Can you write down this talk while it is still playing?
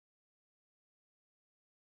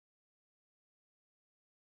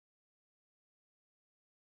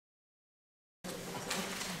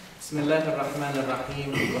بسم الله الرحمن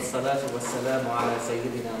الرحيم والصلاة والسلام على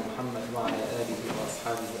سيدنا محمد وعلى آله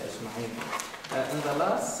وأصحابه أجمعين. In the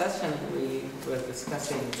last session we were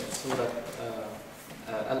discussing Surah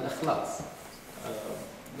Al-Ikhlas,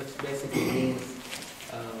 which basically means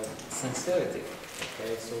sincerity.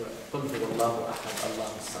 Okay, so قل هو الله أحد الله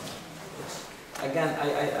الصمد. Again,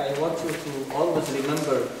 I want you to always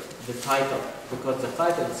remember the title, because the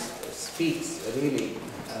title speaks really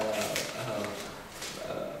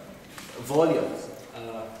volumes.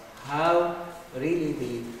 How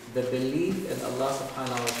really the belief in Allah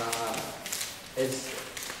subhanahu wa ta'ala is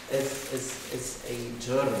a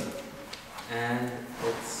journey, and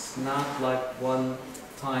it's not like one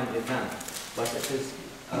time event, but it is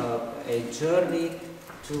a journey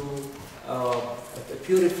to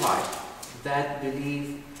purify that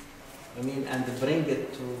belief, and bring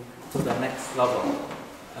it to the next level.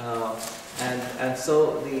 And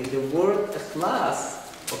so the word ikhlas,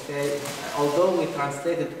 okay, although we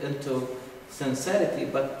translate it into sincerity,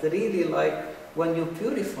 but really like when you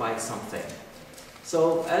purify something.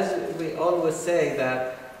 So as we always say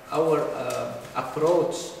that our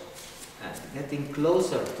approach and getting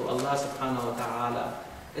closer to Allah subhanahu wa ta'ala,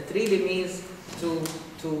 it really means to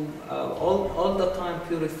all the time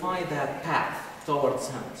purify that path towards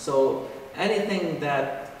Him. So anything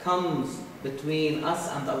that comes between us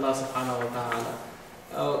and Allah subhanahu wa ta'ala,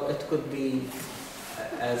 it could be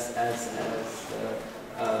as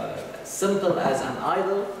simple as an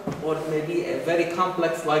idol, or it may be a very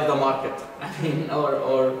complex like the market,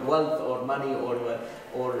 or wealth, or money, or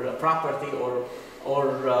property, or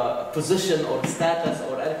position, or status,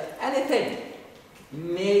 or anything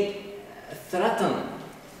may threaten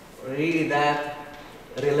really that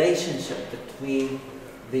relationship between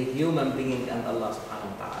the human being and Allah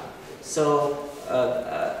subhanahu wa ta'ala. So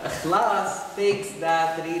ikhlas takes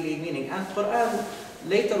that really meaning, and Quran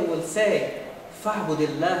later will say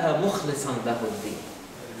فَاعْبُدِ اللَّهَ مُخْلِصًا لَهُ الدِّينَ.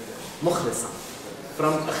 مُخْلِصًا,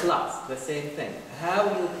 from ikhlas, the same thing. How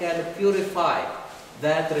you can purify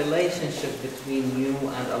that relationship between you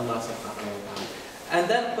and Allah subhanahu wa ta'ala. And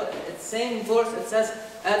then same verse it says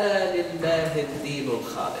أَلَا لِلَّهِ الدِّينُ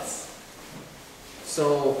الْخَالِصِ.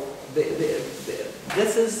 So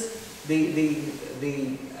this is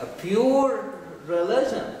the pure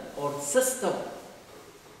religion or system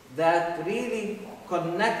that really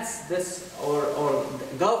connects this or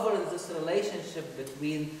governs this relationship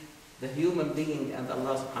between the human being and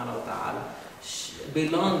Allah subhanahu wa ta'ala,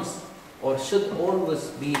 belongs or should always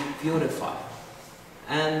be purified.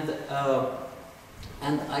 And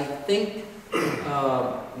I think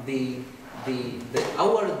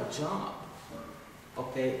our job,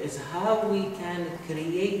 okay, is how we can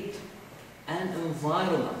create an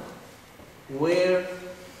environment where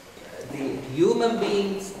the human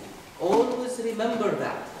beings always remember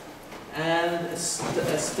that and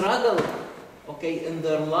struggle, okay, in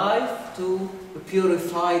their life to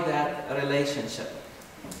purify that relationship.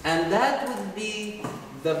 And that would be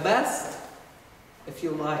the best, if you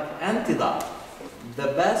like, antidote,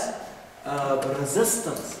 the best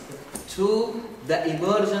resistance to the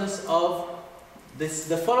emergence of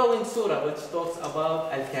the following surah, which talks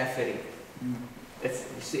about Al-Kafirin.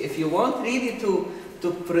 If you want really to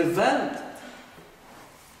prevent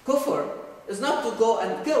kufr, is not to go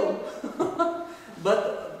and kill,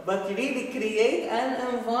 but really create an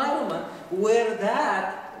environment where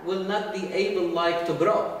that will not be able to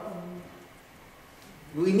grow.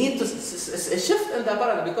 We need to shift in the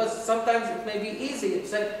paradigm, because sometimes it may be easy to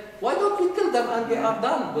say, why don't we kill them and we are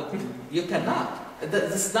done? But you cannot.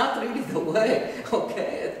 That's not really the way,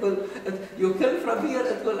 okay? You kill from here,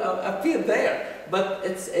 it will appear there. But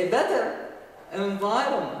it's a better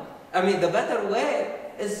environment. The better way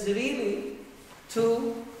is really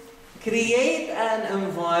to create an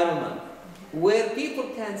environment where people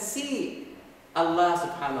can see Allah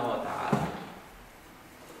subhanahu wa ta'ala.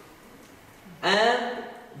 And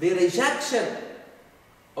the rejection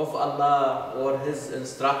of Allah or His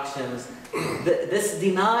instructions, this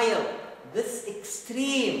denial, this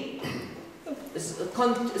extreme is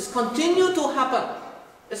continue to happen,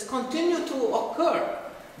 is continue to occur.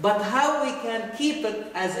 But how we can keep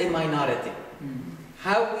it as a minority,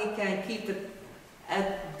 how we can keep it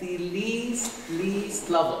at the least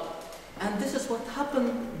level. And this is what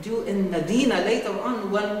happened in Medina later on,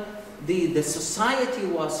 when the society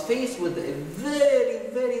was faced with a very,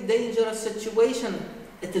 very dangerous situation.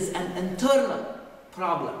 It is an internal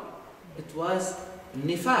problem. It was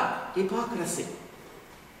nifaq, hypocrisy.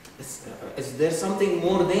 Is there something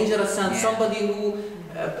more dangerous than somebody who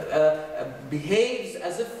behaves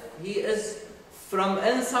as if he is from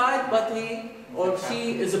inside, but he or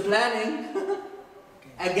she is planning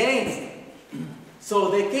against. So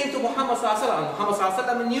they came to Muhammad sallallahu alaihi wasallam, and Muhammad sallallahu alaihi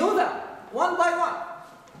wasallam knew them one by one.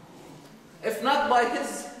 If not by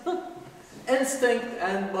his instinct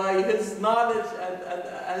and by his knowledge and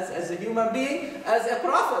as a human being, as a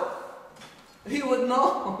prophet, he would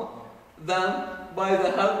know them by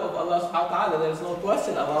the help of Allah subhanahu wa ta'ala. There is no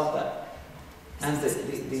question about that. And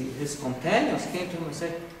his companions came to him and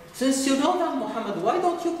said, since you know them, Muhammad, why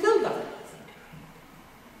don't you kill them?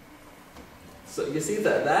 So you see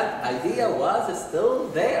that idea was still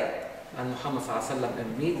there. And Muhammad sallallahu alaihi wasallam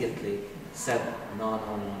immediately said, no.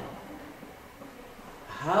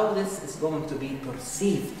 How this is going to be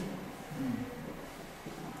perceived?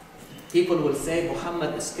 People will say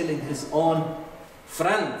Muhammad is killing his own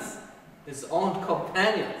friends, his own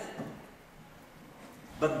companions.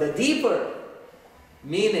 But the deeper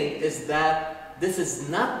meaning is that this is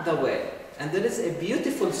not the way. And there is a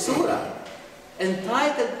beautiful surah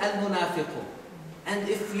entitled Al-Munafiqun. And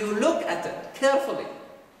if you look at it carefully,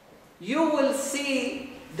 you will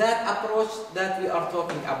see that approach that we are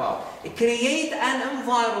talking about. Create an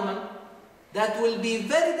environment that will be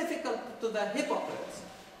very difficult to the hypocrites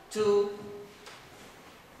to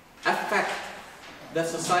affect the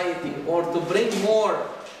society or to bring more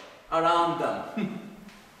around them.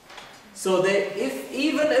 So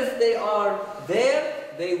even if they are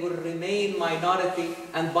there, they will remain minority,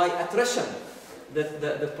 and by attrition,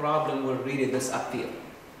 the problem will really disappear.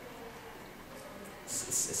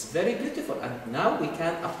 It's very beautiful, and now we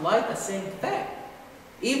can apply the same thing.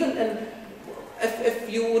 Even if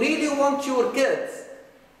you really want your kids,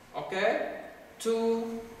 okay,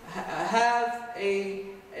 to have a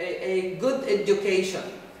good education,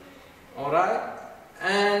 all right,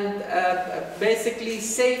 and basically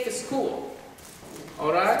safe school,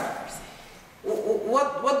 all right,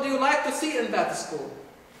 what do you like to see in that school?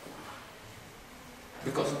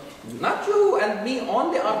 Because not you and me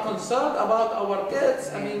only are concerned about our kids.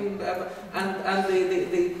 I mean, and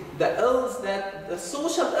the ills that, the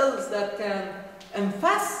social ills that can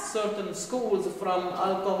infest certain schools, from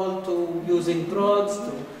alcohol to using drugs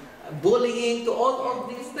to bullying to all of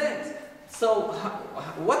these things. So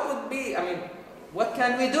what would be, I mean, what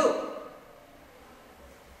can we do?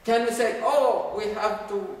 Can we say, oh, we have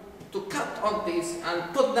to cut on this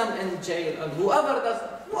and put them in jail, and whoever does,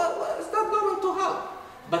 well, it's not going to help.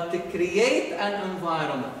 But to create an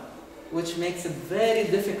environment which makes it very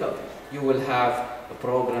difficult. You will have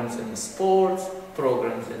programs in sports,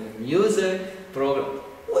 programs in music,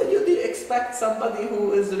 Well, you do expect somebody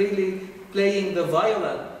who is really playing the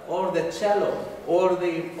violin or the cello or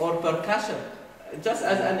percussion, just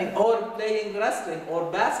as or playing wrestling or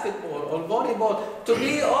basketball or volleyball, to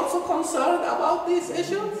be also concerned about these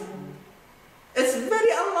issues? It's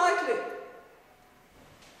very unlikely.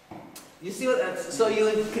 You see what? So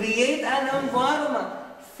you create an environment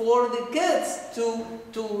for the kids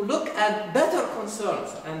to look at better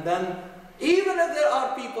concerns, and then even if there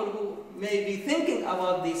are people who may be thinking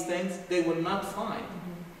about these things, they will not find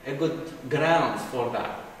a good grounds for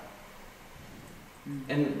that.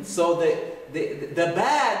 And so the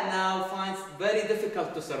bad now finds it very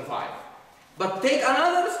difficult to survive. But take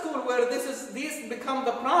another school where these become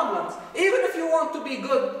the problems. Even if you want to be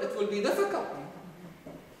good, it will be difficult.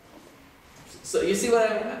 So you see what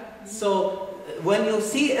I mean? So when you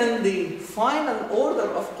see in the final order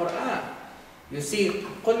of Quran, you see,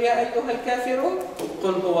 قُلْ يَا أَيُّهَا الْكَافِرُونَ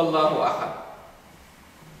قُلْ هُوَ اللَّهُ أَحَدٌ.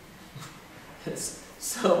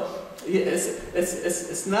 So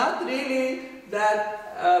it's not really that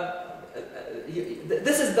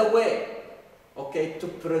this is the way, okay, to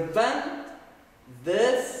prevent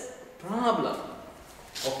this problem,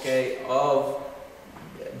 okay, of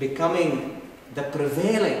becoming the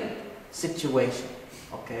prevailing situation,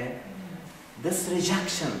 okay, this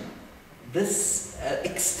rejection, this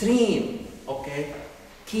extreme, okay,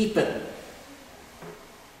 keep it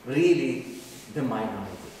really the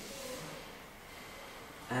minority.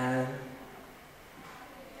 And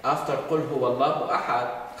after قُلْ هُوَ اللَّهُ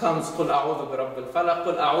أَحَدٌ comes قُلْ أَعُوذُ بِرَبِّ الْفَلَقِ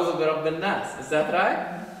قُلْ أَعُوذُ بِرَبِّ النَّاسِ. Is that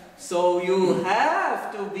right? So you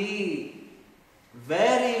have to be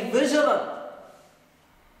very vigilant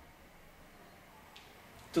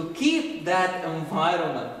to keep that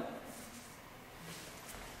environment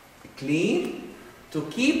clean, to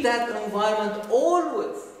keep that environment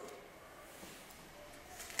always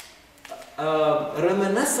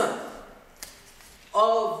reminiscent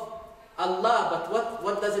of Allah. But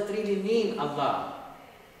what does it really mean, Allah?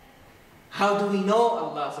 How do we know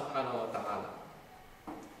Allah subhanahu wa ta'ala?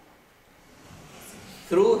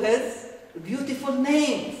 Through His beautiful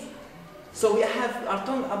names. So we are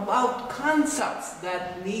talking about concepts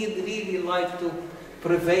that need really like to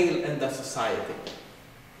prevail in the society.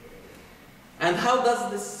 And how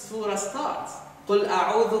does this surah start? قُلْ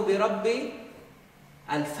أَعُوذُ بِرَبِّ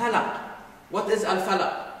الْفَلَقِ. What is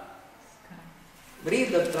Al-Falaq? Read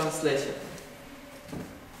the translation.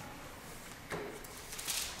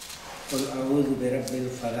 قُلْ أَعُوذُ بِرَبِّ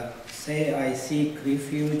الْفَلَقِ. Say, I seek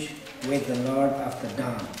refuge with the Lord of the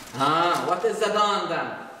dawn. What is the dawn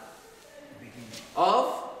then?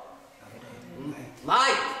 Of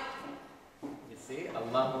light. You see,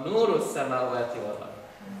 Allahu nuru samawati wal ard.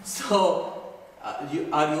 So,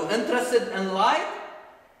 are you interested in light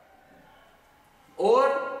or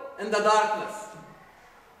in the darkness?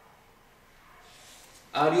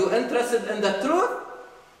 Are you interested in the truth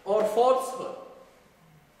or falsehood?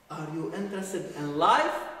 Are you interested in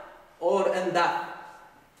life or in death?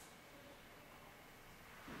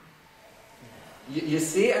 You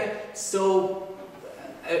see, so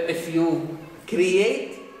if you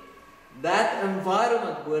create that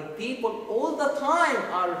environment where people all the time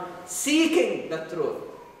are seeking the truth,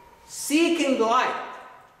 seeking light,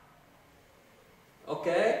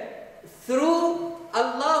 okay, through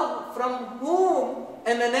Allah from whom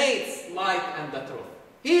emanates light and the truth.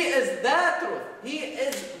 He is the truth. He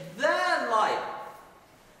is the light.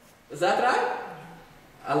 Is that right?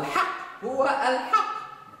 Al-Haq. Huwa al-Haq.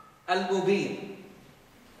 Al-Mubin.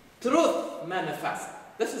 Truth manifest.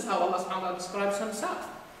 This is how Allah subhanahu wa ta'ala describes himself.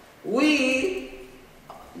 We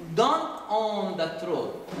don't own the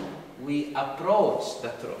truth. We approach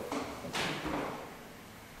the truth.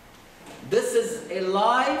 This is a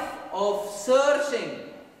life of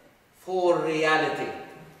searching for reality.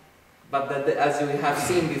 But as we have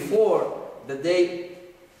seen before, the day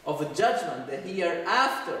of judgment, the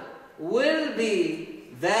hereafter, will be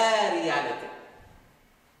the reality.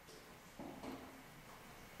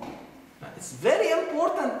 It's very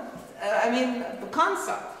important,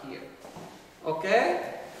 concept here.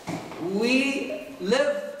 Okay? We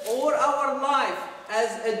live all our life as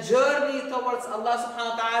a journey towards Allah subhanahu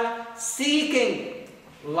wa ta'ala, seeking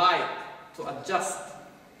light to adjust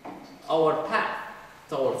our path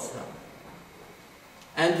towards Him.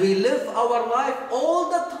 And we live our life all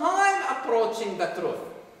the time approaching the truth.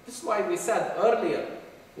 This is why we said earlier,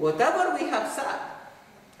 whatever we have said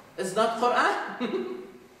is not Quran.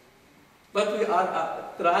 But we are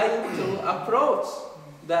trying to approach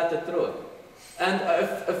that truth. And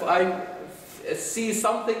if I see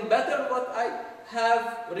something better what I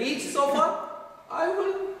have reached so far, I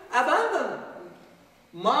will abandon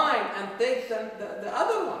mine and take the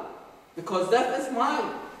other one. Because that is my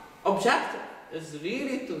objective, is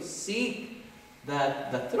really to seek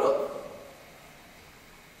the truth.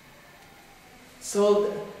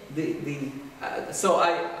 So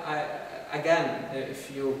again, if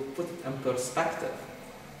you put it in perspective,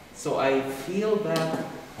 so I feel that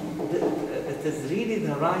it is really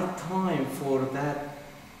the right time for that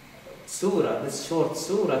surah, this short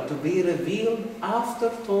surah, to be revealed after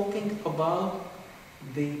talking about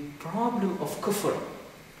the problem of kufr.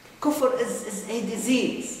 Kufr is a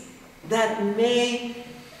disease that may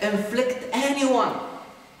inflict anyone.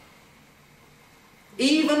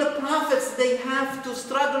 Even the prophets, they have to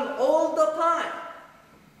struggle all the time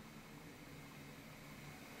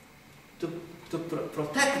to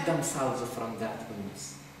protect themselves from that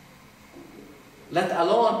illness. Let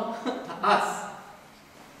alone us,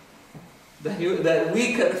 the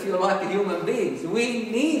weaker, if you like, human beings. We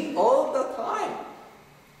need all the time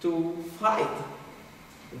to fight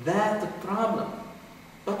that problem.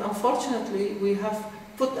 But unfortunately, we have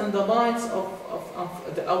put in the minds of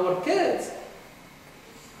our kids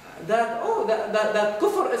that that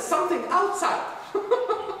kufr is something outside.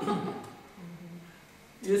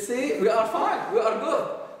 You see, we are fine, we are good.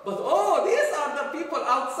 But these are the people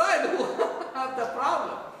outside who have the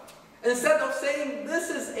problem. Instead of saying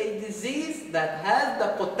this is a disease that has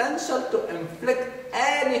the potential to inflict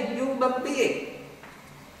any human being.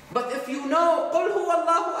 But if you know, قُلْ هُوَ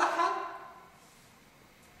اللَّهُ أَحَدٌ,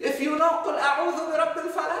 if you know, قُلْ أَعُوذُ بِرَبِّ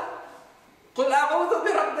الْفَلَقِ, قُلْ أَعُوذُ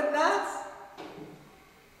بِرَبِّ النَّاسِ,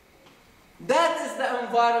 that is the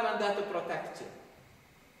environment that will protect you.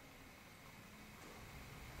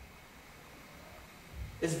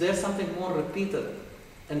 Is there something more repeated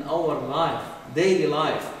in our life, daily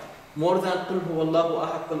life, more than قُلْ هُوَ اللَّهُ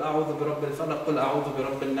أَحَدٌ, قُلْ أَعُوذُ بِرَبِّ الْفَلَقِ, قُلْ أَعُوذُ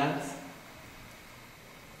بِرَبِّ النَّاسِ?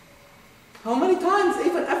 How many times,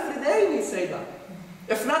 even every day, we say that?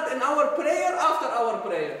 If not in our prayer, after our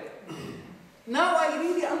prayer. Now I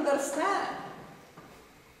really understand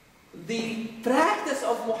the practice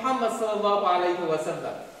of Muhammad sallallahu alayhi wa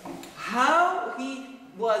sallam. How he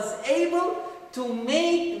was able to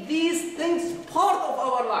make these things part of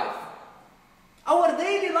our life, our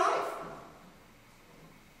daily life.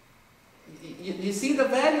 You see the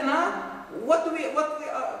value now?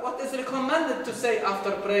 what is recommended to say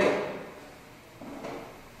after prayer?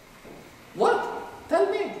 What?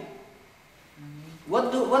 Tell me.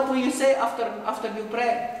 What do you say after you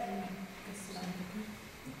pray?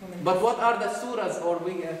 But what are the surahs or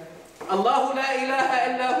we? Allahu la ilaha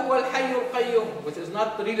illa huwa al-hayyul qayyum, which is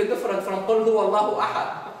not really different from Qul huwa Allahu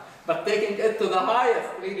ahad, but taking it to the highest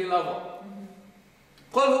really level.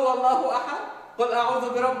 Qul huwa Allahu ahad, Qul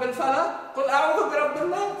a'udhu bi rabbil falaq, Qul a'udhu bi rabbil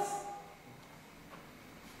nas.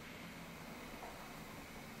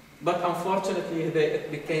 But unfortunately,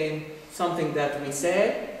 it became something that we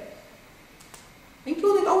say,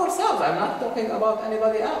 including ourselves. I'm not talking about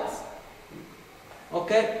anybody else.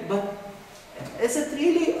 Okay, but is it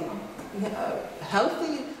really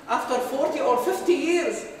healthy after 40 or 50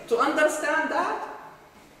 years to understand that?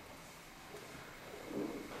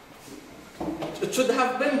 It should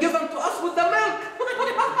have been given to us with the milk.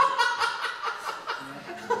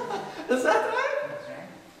 Is that right?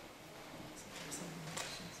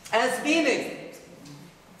 As meaning,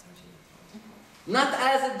 not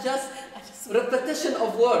as just repetition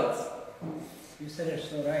of words. You said it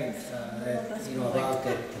so right, that, about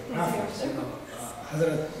the prophets,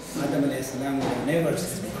 Hazrat Adam alayhi salam would never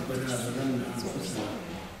said,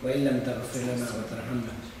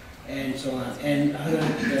 and so on. And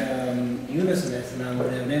Hazrat Yunus alayhi salam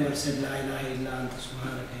would have never said, La ilaha illa anta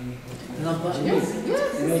subhanaka inni kuntu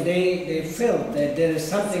minaz-zalimin. They felt that there is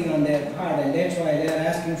something on their part, and that's why they are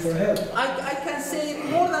asking for help. I can say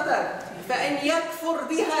more than that. فَإِنْ يَكْفُرْ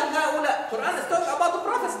بِهَا هَؤُلَاء. Quran is talking about the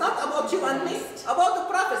prophets, not about you and me. About the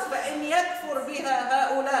prophets. فَإِنْ يَكْفُرْ بِهَا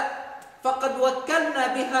هَؤُلَاء فَقَدْ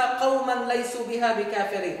وَكَّلْنَا بِهَا قَوْمًا لَيْسُوا بِهَا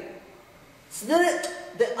بِكَافِرِينَ.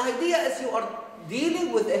 The idea is you are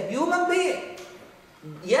dealing with a human being.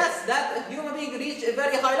 Yes, that human being reached a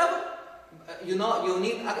very high level. You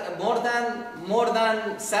need more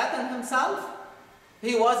than Satan himself.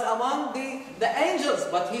 He was among the angels,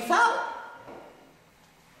 but he fell.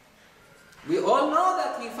 We all know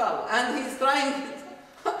that he fell, and he's trying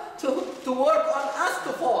to work on us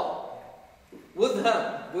to fall with him.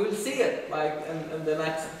 We will see it like in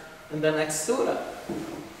the next surah.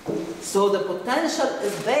 So the potential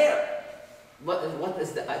is there. What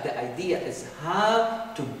is the idea is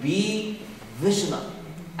how to be vigilant.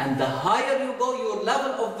 And the higher you go, your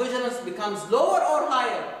level of vigilance becomes lower or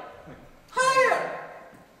higher? Higher.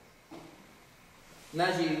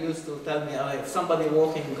 Naji used to tell me, if somebody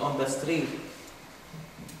walking on the street,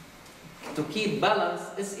 to keep balance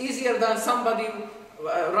is easier than somebody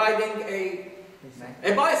riding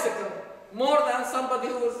a bicycle, more than somebody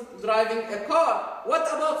who is driving a car. What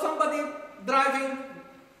about somebody driving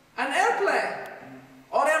an airplane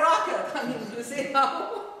or a rocket? I mean, you see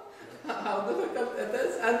how difficult it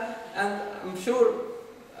is, and I'm sure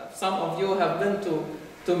some of you have been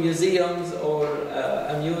to museums or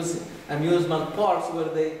amusement parks where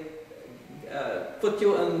they put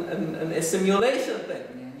you in a simulation thing.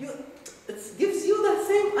 It gives you the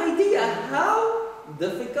same idea how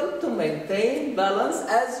difficult to maintain balance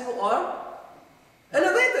as you are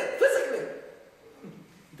elevated physically.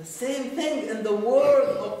 The same thing in the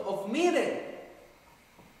world of meaning.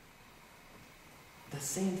 The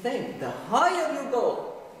same thing. The higher you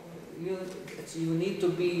go, you need to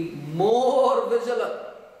be more vigilant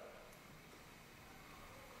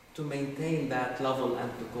to maintain that level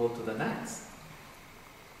and to go to the next.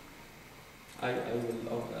 I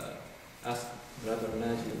will ask Brother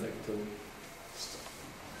Naji to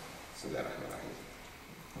start.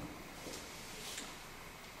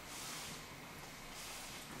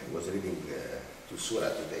 I was reading to Surah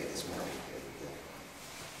today this morning.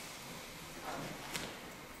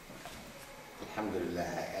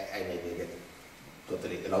 Alhamdulillah, I maybe get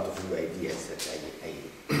totally a lot of new ideas that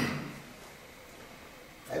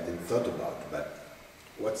I didn't thought about. But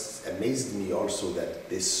what's amazed me also that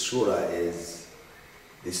this surah is,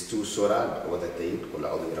 these two surah, Qul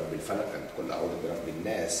a'udhu bi rabbil falaq and Qul a'udhu bi rabbil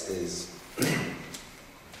nas, is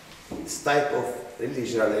this type of really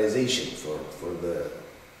generalization for the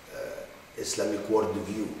Islamic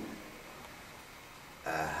worldview,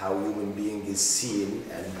 how human being is seen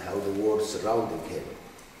and how the world surrounding him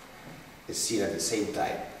is seen at the same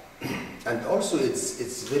time. And also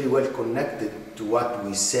it's very well connected to what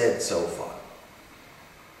we said so far.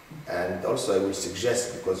 And also I will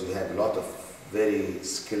suggest, because we have a lot of very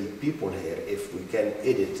skilled people here, if we can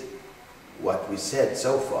edit what we said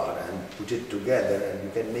so far and put it together, and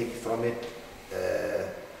we can make from it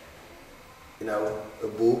a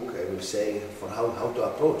book, I will say, for how to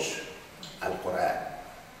approach Al-Quran.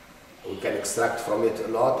 We can extract from it a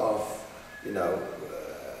lot of,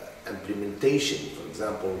 implementation. For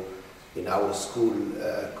example, in our school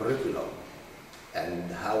curriculum,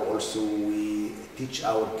 and how also we teach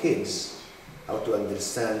our kids how to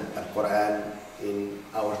understand Al-Quran in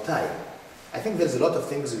our time. I think there's a lot of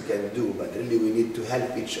things we can do, but really we need to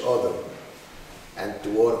help each other and to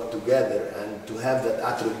work together and to have that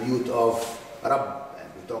attribute of Rabb. And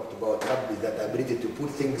we talked about Rabb, is that ability to put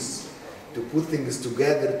things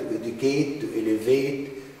together, to educate, to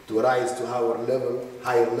elevate, to rise to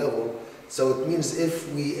higher level. So it means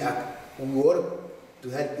if we work to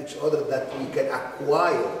help each other, that we can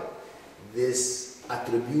acquire this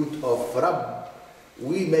attribute of Rabb,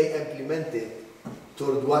 we may implement it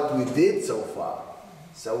toward what we did so far,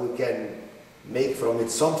 so we can make from it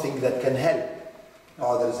something that can help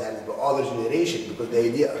others, help other generation, because the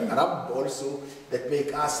idea of Rabb also that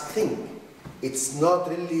make us think. It's not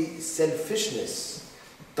really selfishness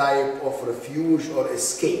type of refuge or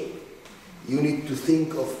escape. You need to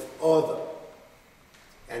think of other,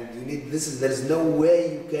 and you need there's no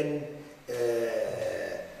way you can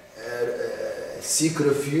seek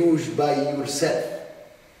refuge by yourself.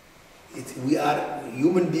 We are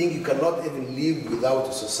human beings, you cannot even live without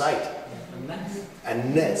a society.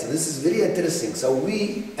 And so this is very interesting. So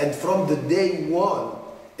and from the day one,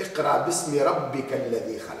 اقرأ باسم ربك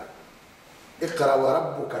الذي خلق. اقرأ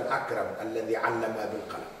وربك الأكرم الذي علم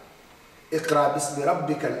بالقلم. اقرأ باسم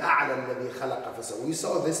ربك الأعلى الذي خلق فسوى. We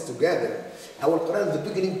saw this together. How Al-Quran at the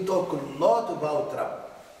beginning talk a lot about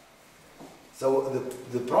Rabb. So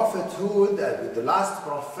the prophethood, the last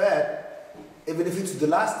prophet, even if it's the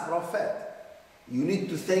last prophet, you need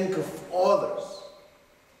to think of others.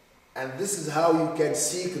 And this is how you can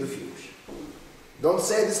seek refuge. Don't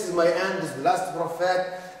say this is my end, this is the last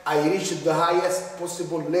prophet, I reached the highest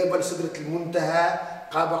possible level, Sidrat al-Muntaha,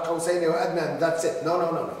 Qaba Qawsayn wa Adna, and that's it.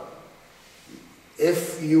 No.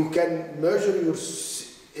 If you can measure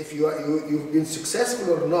if you've been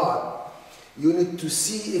successful or not, you need to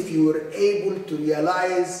see if you are able to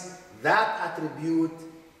realize that attribute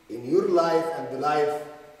in your life and the life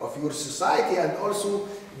of your society and also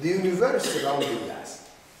the universe surrounding us.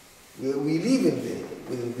 We live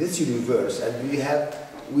within this universe, and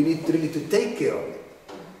we need really to take care of it.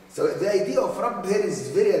 So the idea of Rabb here is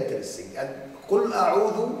very interesting. And قُلْ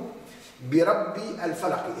أَعُوذُ بِرَبِّ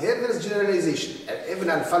الْفَلَقِ. Here there is generalization. Even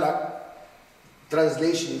Al-Falaq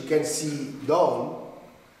translation, you can see dawn,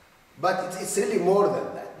 but it's really more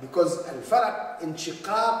than that, because Al-Falaq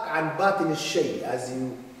انشقاق عن باطن الشيء, as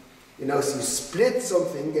you split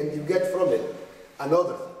something and you get from it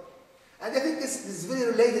another thing. And I think this is very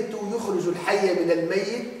related to يخرج الحي من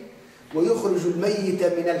الميت ويخرج الميت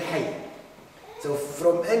من الحي. So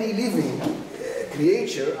from any living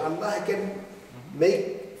creature, Allah can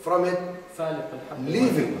make from it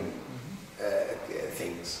living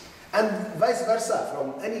things. And vice versa,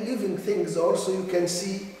 from any living things also you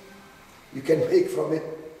can make from it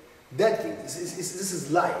dead things. This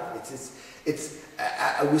is life.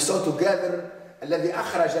 We saw together الذي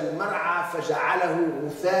أخرج المرعى فجعله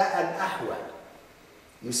غثاء أحوى.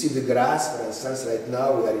 You see the grass, for instance, right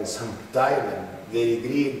now we are in summertime and very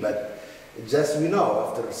green, but just we know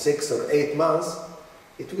after 6 or 8 months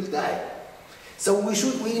it will die. So we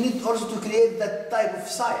need also to create that type of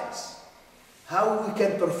science, how we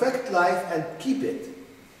can perfect life and keep it.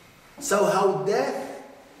 So how death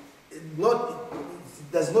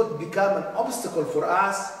does not become an obstacle for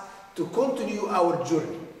us to continue our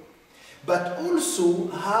journey. But also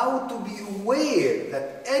how to be aware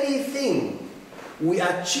that anything we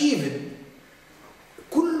achieved,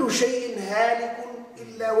 كل شيء هالك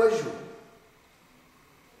إلا وجهه.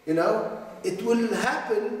 It will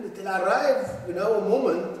happen, it will arrive, a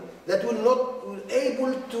moment that will not be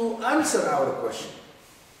able to answer our question.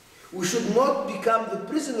 We should not become the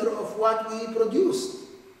prisoner of what we produced.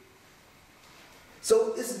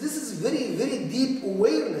 So this is very, very deep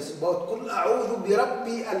awareness about قُلْ أَعُوذُ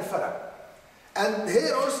بِرَبِّ الْفَلَقِ. And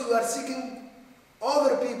here also you are seeking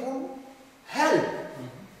other people help.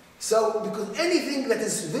 So because anything that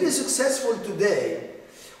is very successful today,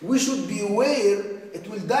 we should be aware it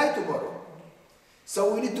will die tomorrow.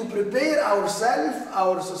 So we need to prepare ourselves,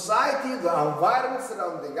 our society, the environment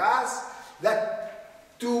surrounding us,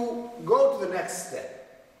 to go to the next step.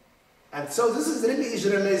 And so this is really a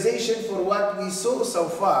generalization for what we saw so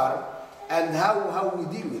far and how we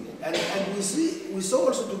deal with it. And we saw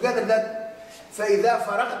also together that فَإِذَا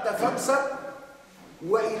فَرَغْتَ فَانْصَبْ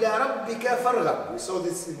وَإِلَى رَبِّكَ فَارْغَب. We saw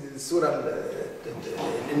this in the Surah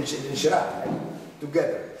Al-Inshirah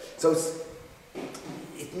together. So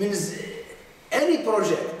it means any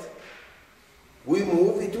project we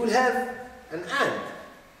move, it will have an end.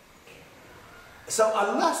 So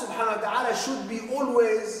Allah subhanahu wa ta'ala should be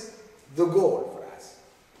always the goal for us.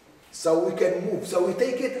 So we can move. So we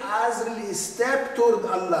take it as really a step toward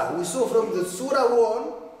Allah. We saw from the Surah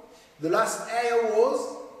 1, the last ayah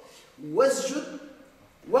was wasjud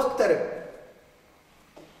waqtarib.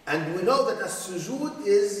 And we know that a sujood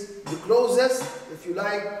is the closest, if you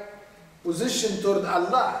like, position toward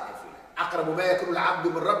Allah. أقرب ما يكون العبد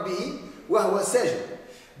من ربه وهو ساجد.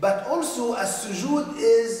 But also a sujood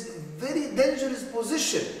is very dangerous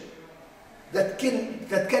position that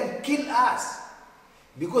can kill us,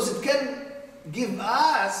 because it can give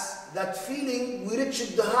us that feeling we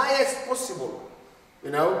reached the highest possible,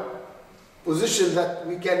 position that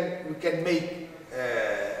we can make,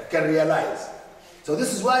 can realize. So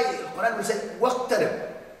this is why the Quran will say,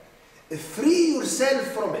 وَاقْتَرِبْ, free yourself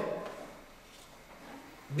from it,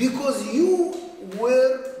 because you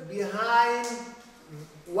were behind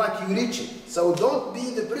what you reached. So don't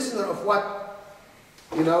be the prisoner of what,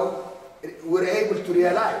 we're able to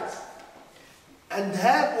realize. And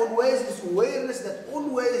have always this awareness that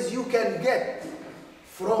always you can get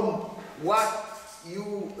from what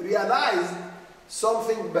you realize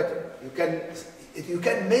something better. You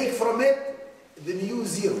can make from it the new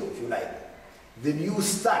zero, if you like, the new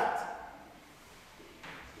start.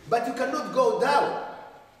 But you cannot go down.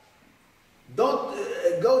 Don't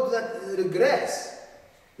go to that regress.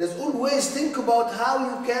 There's always think about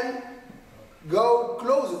how you can go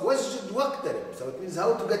closer. Wasjud waqtarib. So it means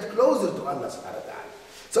how to get closer to Allah subhanahu wa ta'ala.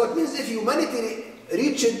 So it means if humanity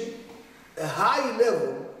reached a high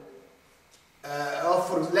level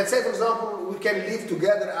let's say, for example, we can live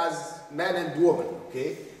together as man and woman,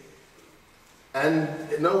 okay? And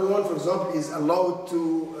no one, for example, is allowed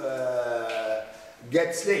to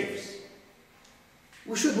get slaves.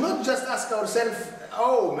 We should not just ask ourselves,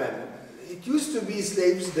 oh man, it used to be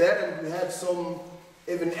slaves there, and we have some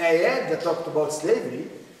even ayat that talked about slavery,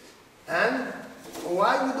 and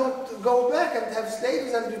why we don't go back and have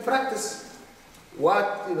slaves and we practice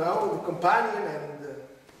what, the companion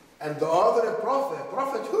and the other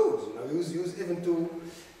prophethood, use even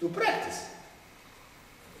to practice.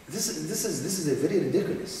 This is a very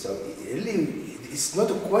ridiculous. So really, it's not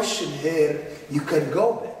a question here. You can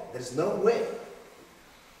go back. There's no way.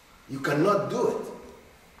 You cannot do it.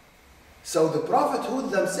 So the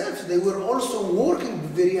prophethood themselves, they were also working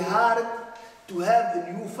very hard to have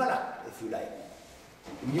a new falaq, if you like,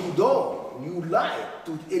 new dawn, new light,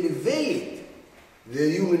 to elevate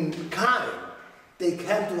the humankind, take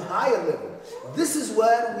them to a higher level. This is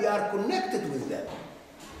where we are connected with them.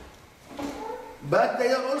 But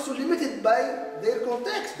they are also limited by their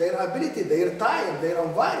context, their ability, their time, their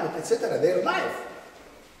environment, etc., their life.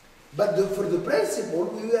 But for the principle,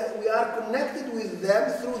 we are connected with them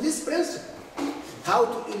through this principle. How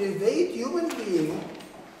to elevate human being,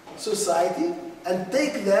 society, and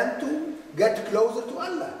take them to get closer to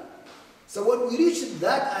Allah. So when we reach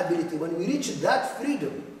that ability, when we reach that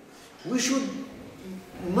freedom, we should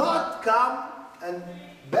not come and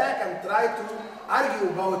back and try to argue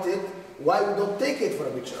about it why we don't take it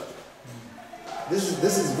from each other.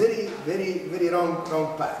 This is very, very, very wrong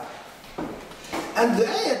path. And the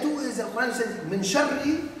ayah 2 is the Quran says, "Min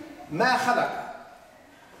sharri ma khalaq."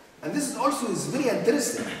 And this is also very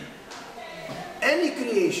interesting. Any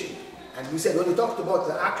creation, and we said when we talked about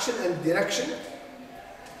the action and direction,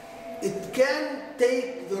 it can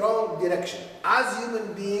take the wrong direction. As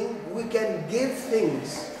human beings, we can give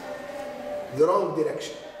things the wrong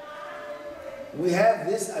direction. We have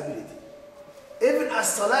this ability. Even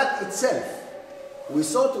as salat itself, we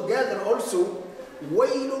saw together also,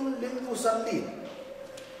 waylun lil musallin.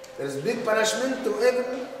 There is big punishment to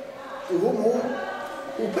even to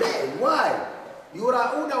who pray. Why?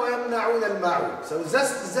 Yura'una wa yamna'una al-ma'un. So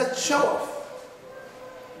that's that show off.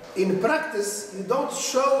 In practice, you don't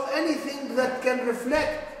show anything that can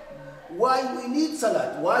reflect why we need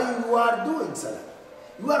salat, why you are doing salat.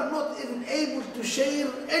 You are not even able to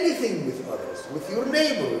share anything with others, with your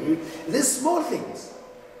neighbor, these small things.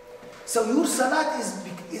 So your salat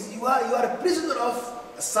is you are a prisoner of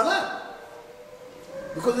salat.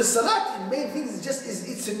 Because the salat, in main things,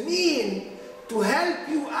 it's a mean to help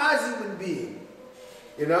you as a human being,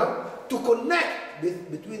 to connect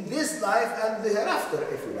between this life and the hereafter,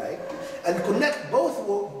 if you like, and connect both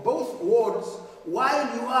worlds while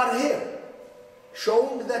you are here,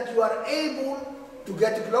 showing that you are able to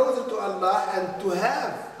get closer to Allah and to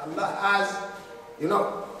have Allah as,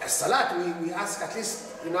 as salat, we ask at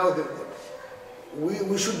least,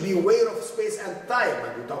 we should be aware of space and time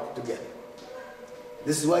when we talk together.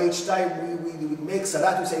 This is why each time we make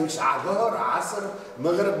salat, we say, which Dhuhr, Asr,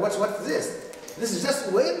 Maghrib, what's this? This is just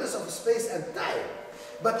awareness of space and time.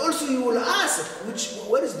 But also you will ask,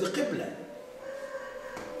 where is the Qibla?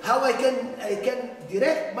 how I can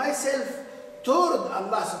direct myself toward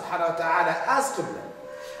Allah subhanahu wa ta'ala as qibla.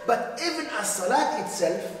 But even as salat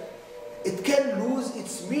itself, it can lose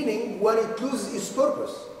its meaning when it loses its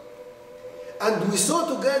purpose. And we saw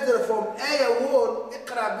together from ayah 1,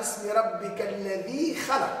 اقرأ باسم ربك الذي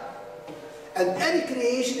خلق. And any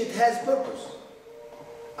creation, it has purpose.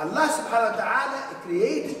 Allah subhanahu wa ta'ala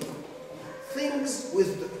created things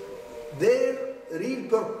with their real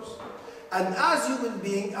purpose. And as human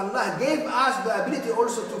beings, Allah gave us the ability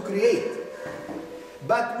also to create.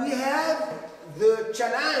 But we have the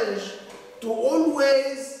challenge to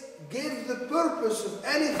always give the purpose of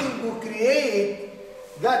anything we create,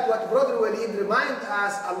 that what Brother Walid reminds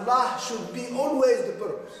us, Allah should be always the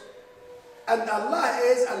purpose. And Allah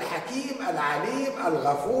is Al-Hakim, Al-Alim,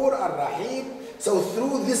 Al-Ghafur, Al-Rahim. So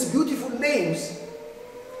through these beautiful names,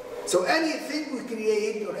 so anything we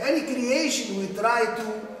create or any creation we try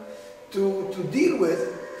to deal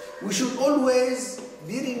with, we should always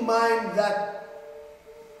bear in mind that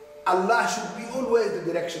Allah should be always the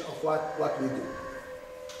direction of what we do.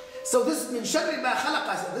 So this min sharri ma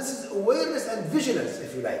khalaqa, this is awareness and vigilance,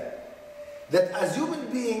 if you like. That as human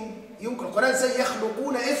being, يمكن القرآن says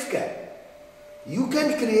يخلقون إفكا. You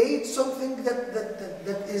can create something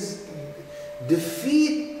that is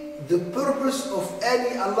defeat the purpose of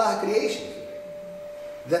any Allah creation.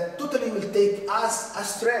 That totally will take us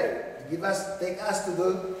astray, take us to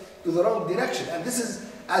the wrong direction. And this is,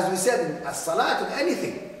 as we said, in as-salat or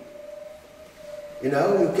anything. You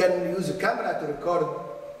know, you can use a camera to record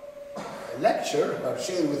a lecture or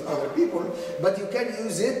share with other people, but you can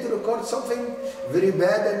use it to record something very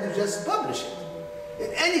bad and you just publish it.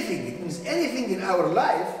 In anything, it means anything in our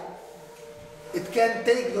life, it can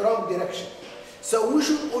take the wrong direction. So we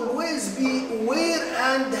should always be aware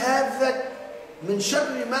and have that min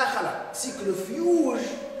sharri ma khalaq, seek refuge,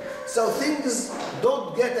 so things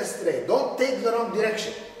don't get astray, don't take the wrong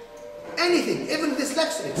direction. Anything, even this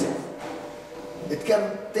lecture itself, it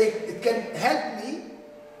can help me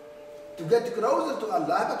to get closer to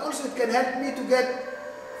Allah, but also it can help me to get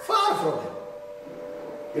far from Him.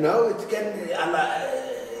 You know, it can,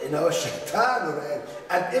 shaitan,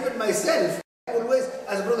 and even myself, always,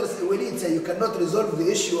 as Brother Walid say, you cannot resolve the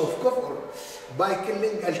issue of kufr by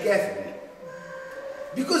killing al-kafir.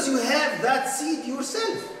 Because you have that seed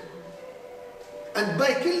yourself. And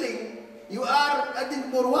by killing, you are adding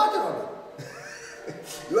more water on it.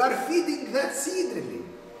 You are feeding that seed really.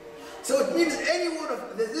 So it means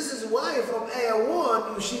this is why from ayah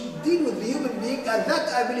 1, you should deal with the human being and that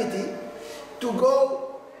ability to go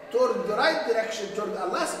toward the right direction, toward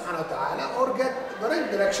Allah subhanahu wa ta'ala, or get the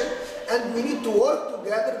right direction. And we need to work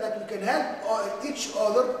together that we can help each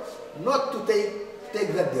other not to take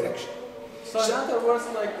that direction. So in other words,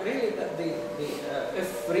 like really,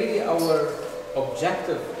 if really our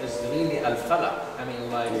objective is really al-falaq, I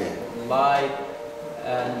mean like light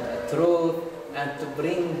and truth, and to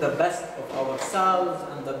bring the best of ourselves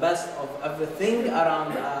and the best of everything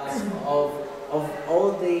around us, of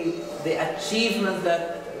all the achievements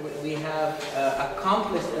that we have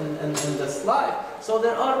accomplished in this life. So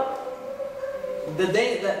there are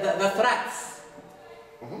the threats.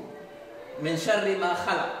 Min sharri ma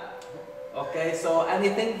khalaq. Okay, so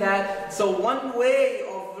anything so one way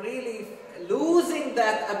of really losing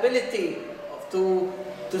that ability to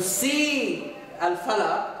see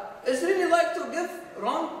al-falaq is really like to give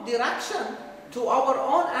wrong direction to our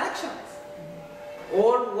own actions.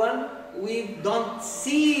 Or when we don't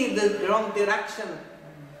see the wrong direction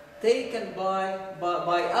taken by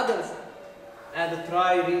others, and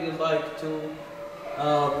try really like to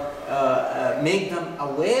make them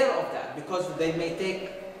aware of that, because they may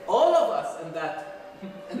take all of us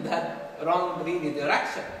in that wrong really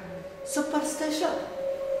direction. Superstition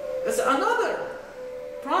is another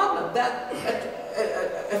problem. That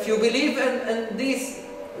if you believe in these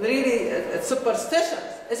really superstitions,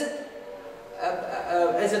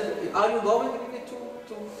 are you going really to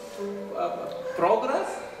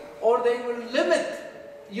progress, or they will limit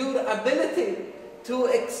your ability to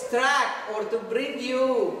extract or to bring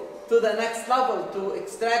you to the next level, to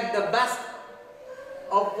extract the best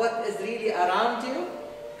of what is really around you,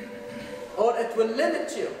 or it will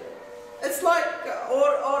limit you. It's like,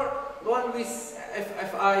 or when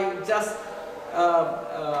if I just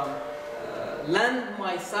lend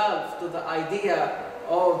myself to the idea,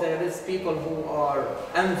 oh, there is people who are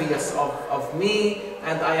envious of me,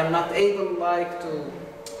 and I am not able like to.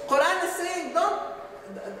 Quran is saying,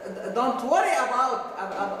 don't worry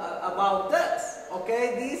about this.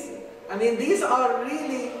 Okay, these are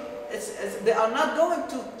really. They are not going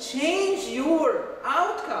to change your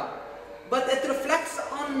outcome, but it reflects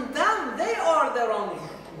on them. They are the wrong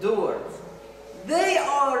doers, they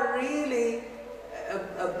are really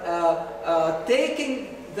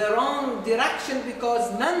taking the wrong direction,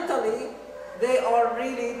 because mentally they are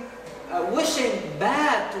really wishing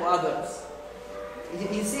bad to others.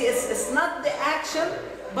 You see, it's not the action,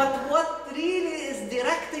 but what really is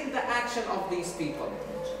directing the action of these people.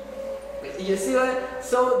 You see what?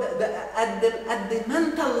 So at the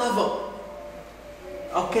mental level,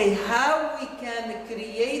 okay, how we can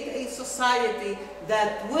create a society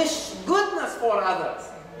that wish goodness for others,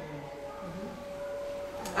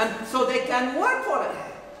 and so they can work for it.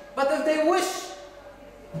 But if they wish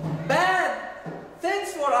bad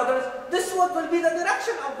things for others, this what will be the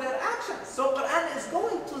direction of their actions. So Quran is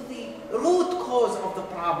going to the root cause of the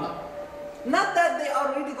problem. Not that they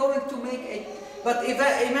are really going to make a, but if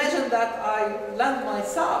I imagine that I lend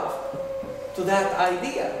myself to that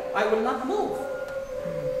idea, I will not move.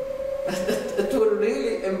 It will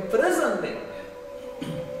really imprison me.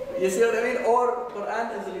 You see what I mean? Or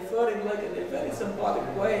Quran is referring, like, in a very symbolic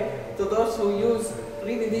way to those who use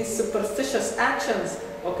really these superstitious actions,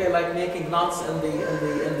 okay, like making knots in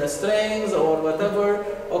the strings or whatever,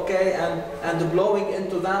 okay, and blowing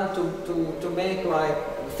into them to make, like,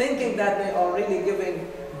 thinking that they are really giving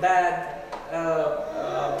bad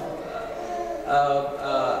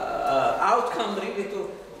outcome really to.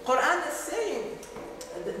 Quran is saying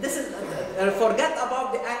this is forget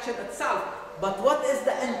about the action itself, but what is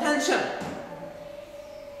the intention?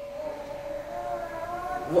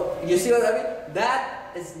 You see what I mean?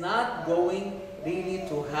 That is not going really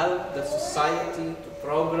to help the society to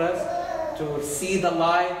progress, to see the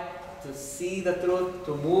light, to see the truth,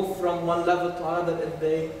 to move from one level to another. If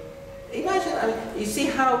they imagine, I mean, you see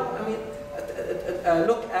how, I mean,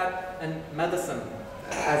 look at medicine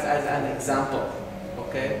as an example,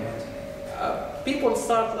 okay? People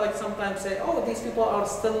start, like, sometimes say, oh, these people are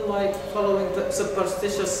still, like, following the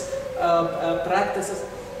superstitious practices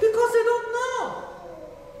because they don't know.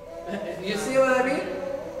 You see what I mean?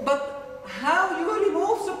 But how you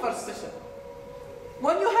remove superstition?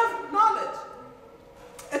 When you have knowledge,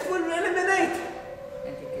 it will eliminate.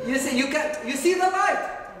 You see the light.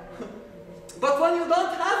 But when you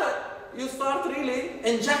don't have it, you start really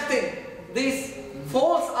injecting these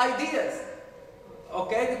false ideas.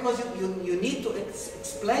 Okay, because you need to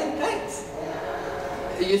explain things.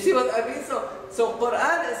 You see what I mean? So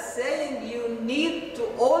Quran is saying you need to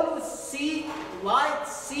always seek light,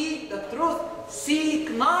 seek the truth, seek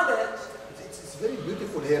knowledge. It's very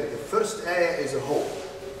beautiful here. The first ayah is a hope.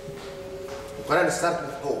 The Quran starts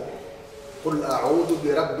with hope. قُلْ أَعُوذُ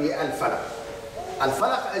بِرَبِّ الْفَلَقِ.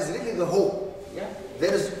 Al-Falaq is really the hope. Yeah.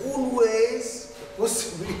 There is always a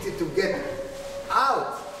possibility to get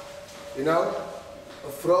out, you know,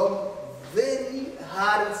 from very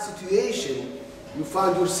hard situation you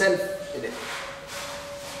found yourself in it.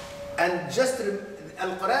 And just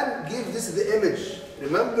Al-Quran gives this the image.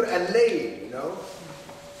 Remember al-layl, you know,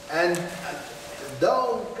 and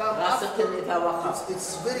dawn come after.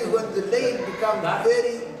 It's very, when the layl becomes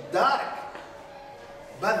very dark.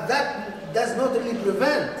 But that does not really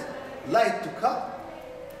prevent light to come.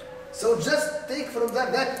 So just take from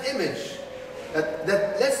that image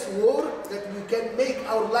that let's work that we can make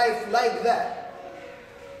our life like that.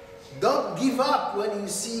 Don't give up when you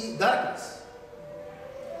see darkness.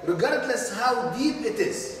 Regardless how deep it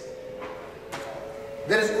is,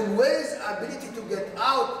 there is always ability to get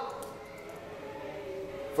out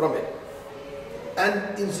from it.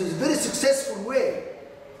 And in a very successful way.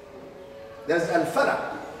 There's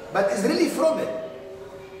Al-Falaq, but it's really from it.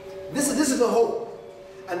 This is the hope.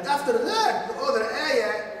 And after that, the other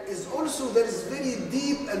ayah is also, there is very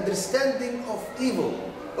deep understanding of evil,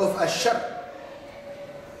 of Ash-Shar.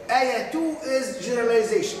 Ayah 2 is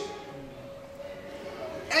generalization.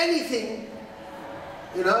 Anything,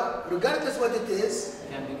 you know, regardless what it is,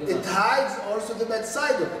 it hides also the bad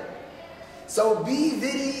side of it. So be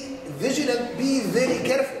very vigilant, be very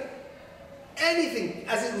careful. Anything,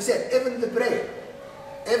 as we said, even the prayer,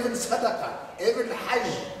 even sadaqah, even hajj,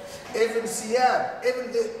 even siyam,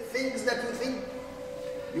 even the things that you think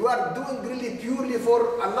you are doing really purely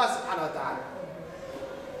for Allah subhanahu wa ta'ala.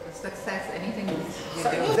 Success, anything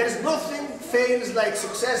is There's nothing fails like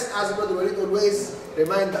success, as Brother Walid always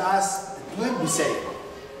remind us, it will be said.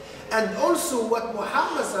 And also what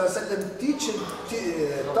Muhammad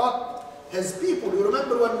taught his people. You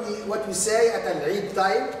remember what we say at Al-Eid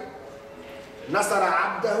time? نصر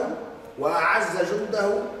عبده وأعز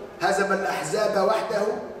جنده هزم الأحزاب وحده.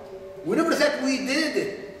 We never said we did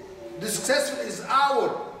it. The successful is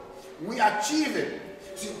ours. We achieve it.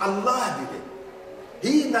 See, Allah did it.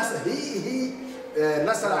 He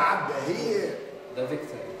نصر عبده. He the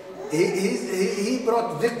victor. he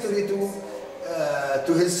brought victory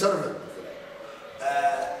to his servant.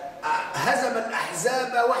 هزم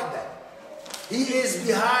الأحزاب وحده. He is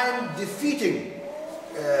behind defeating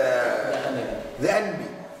the enemy.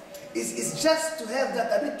 It's just to have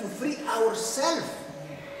that ability to free ourselves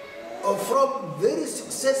from very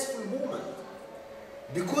successful moment,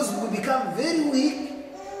 because we become very weak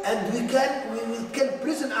and we can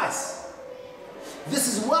prison us. This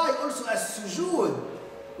is why also as sujood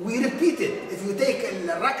we repeat it. If you take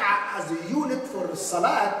al-rak'ah as a unit for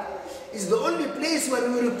salat, is the only place where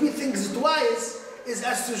we repeat things twice is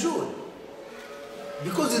as sujood,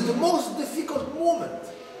 because it's the most difficult moment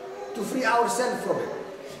to free ourselves from it.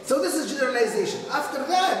 So this is generalization. After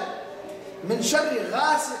that, من شر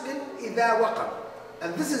غاسق إذا وقب,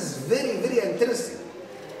 and this is very very interesting.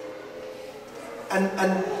 And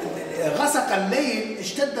غسق الليل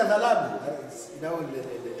اشتد ظلامه. You know,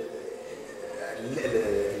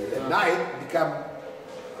 the night become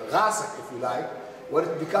غاسق, if you like, where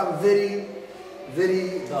it become very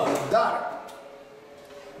very dark.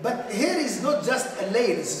 But here is not just a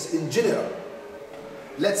layl, it's in general.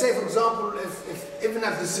 Let's say, for example, if even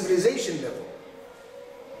at the civilization level,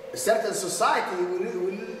 a certain society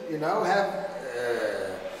will you know, have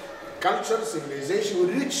culture, civilization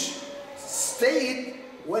will reach state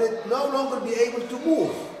where it no longer be able to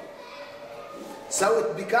move. So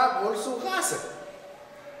it become also ghasib.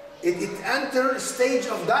 It enter a stage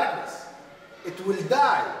of darkness. It will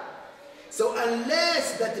die. So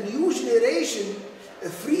unless that new generation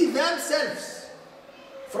free themselves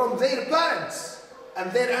from their parents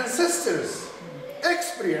and their ancestors'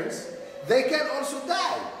 experience, they can also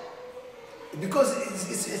die, because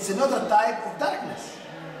it's another type of darkness.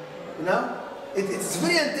 You know, it's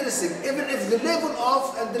very interesting. Even if the level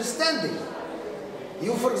of understanding,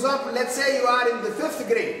 you, for example, let's say you are in the 5th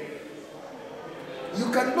grade, you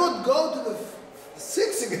cannot go to the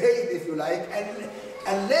 6th grade, if you like,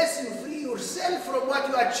 unless you free yourself from what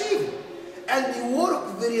you achieved and you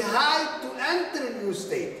work very hard to enter a new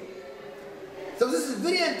state. So this is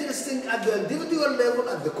very interesting at the individual level,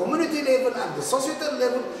 at the community level, at the societal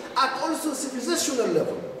level, at also civilizational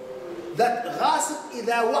level. That غاصب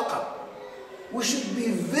إذا وقب. We should be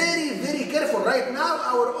very, very careful. Right now,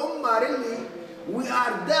 our ummah really, we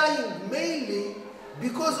are dying mainly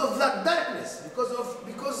because of that darkness,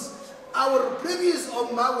 because our previous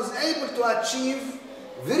ummah was able to achieve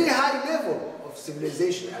very high level of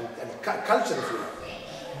civilization and culture, if you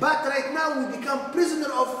like. But right now, we become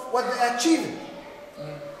prisoner of what they achieved.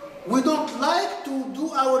 We don't like to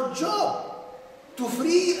do our job to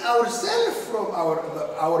free ourselves from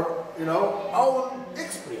our you know, own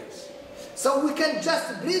experience. So we can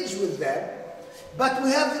just bridge with them, but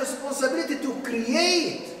we have the responsibility to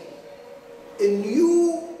create a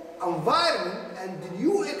new environment and a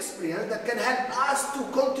new experience that can help us to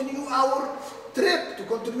continue our trip, to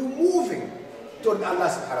continue moving toward Allah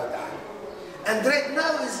subhanahu wa ta'ala. And right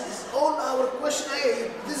now is all our question,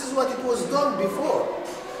 this is what it was done before.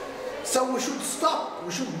 So we should stop,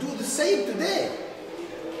 we should do the same today.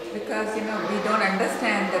 Because, you know, we don't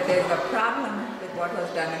understand that there's a problem with what was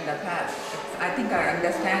done in the past. I think our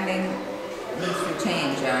understanding needs to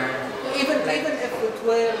change. Even if it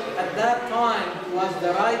were at that time was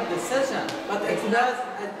the right decision, but it was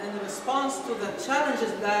in response to the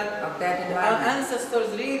challenges that our ancestors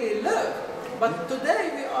really lived. But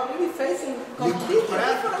today we are really facing completely different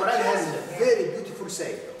challenges. The Quran has a very beautiful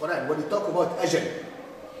saying. The Quran, when you talk about ajal,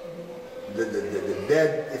 the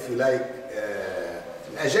dead, if you like,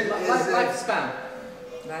 ajal is lifespan.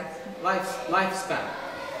 Lifespan.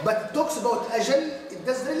 But it talks about ajal. It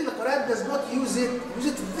does really. The Quran does not use it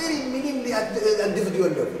very minimally at the individual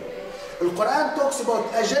level. The Quran talks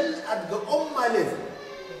about ajal at the ummah level.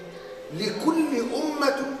 لكل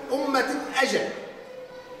أمة أجل.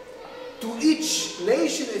 To each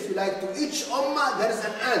nation, if you like, to each ummah, there is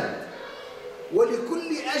an end.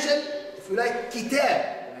 ولكل أجل, if you like,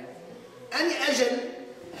 kitab. Any ajal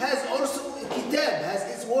has also a kitab, has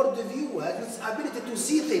its world view, has its ability to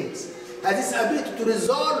see things, has its ability to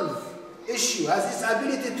resolve issues, has its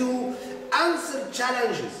ability to answer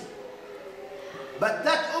challenges. But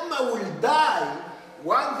that ummah will die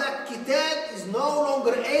when that kitab is no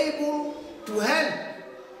longer able to help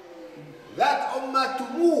that ummah to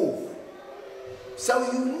move.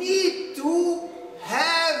 So you need to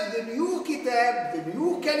have the new kitab, the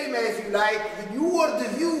new kalima, if you like, the new world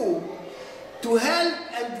view, to help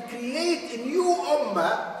and create a new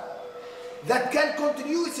ummah that can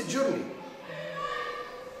continue its journey.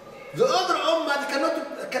 The other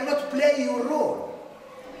ummah cannot play your role.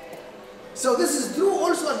 So this is true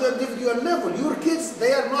also at the individual level. Your kids,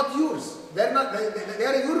 they are not yours. They are not, they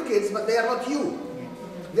are your kids, but they are not you.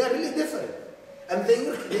 They are really different. And they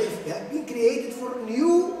have been created for a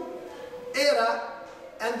new era,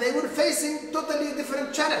 and they were facing totally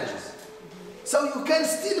different challenges. So you can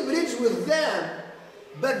still bridge with them,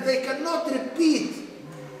 but they cannot repeat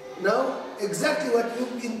exactly what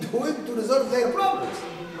you've been doing to resolve their problems.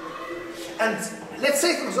 And let's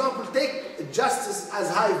say, for example, take justice as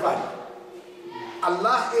high value.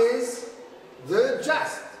 Allah is the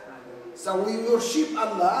just. So we worship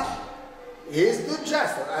Allah, He is the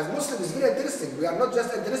just. As Muslims, it's very interesting. We are not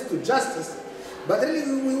just interested in justice, but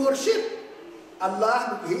really we worship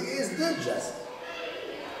Allah, He is the just.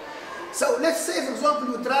 So let's say, for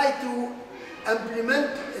example, you try to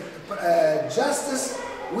implement justice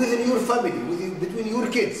within your family, between your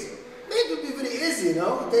kids. It would be very easy,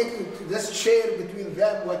 just share between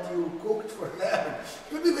them what you cooked for them.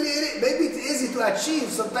 It would be maybe it's easy to achieve,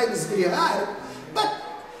 sometimes it's very hard.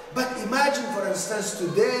 But imagine, for instance,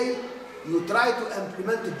 today you try to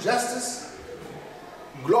implement justice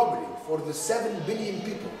globally for the 7 billion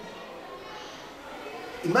people.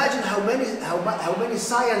 Imagine how many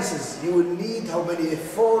sciences you will need, how many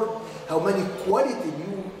effort, how many quality.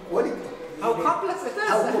 How complex it is.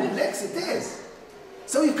 How complex it is.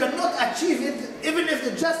 So you cannot achieve it even if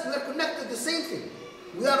the just were connected to the same thing.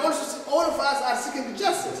 We are also, all of us are seeking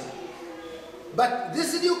justice. But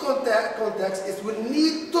this new context, it will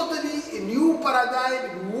need totally a new paradigm,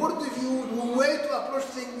 a new worldview, a new way to approach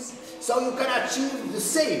things, so you can achieve the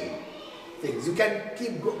same things. You can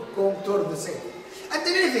keep going toward the same. And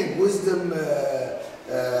then anything, wisdom,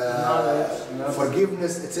 knowledge,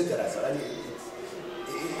 forgiveness, etc.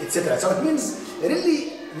 So it means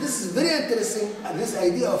really, this is very interesting, this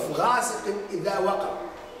idea of غاسق إذا وقع,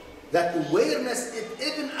 that awareness,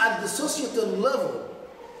 even at the societal level,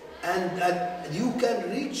 and you can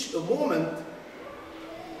reach a moment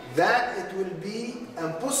that it will be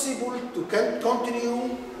impossible to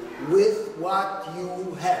continue with what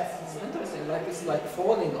you have. It's interesting, it's like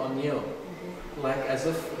falling on you, like as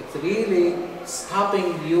if it's really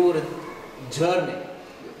stopping your journey.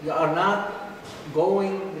 You are not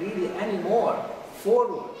going really anymore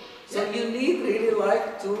forward. So you need really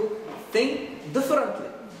to think differently.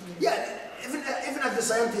 Yeah, even at the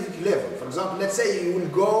scientific level. For example, let's say you will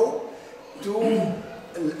go to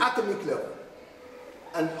an atomic level,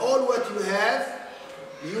 and all what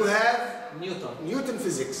you have Newton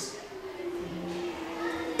physics.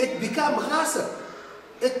 It becomes غاصب.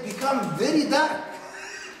 It becomes very dark.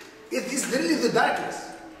 It is really the darkness.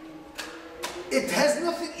 It has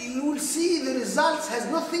nothing, you will see the results has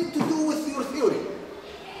nothing to do with your theory.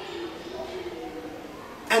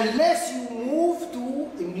 Unless you move to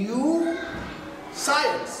a new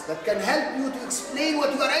science that can help you to explain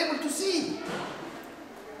what you are able to see.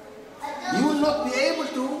 You will not be able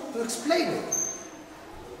to explain it.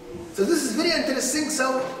 So this is very interesting,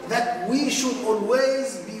 so that we should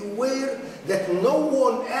always be aware that no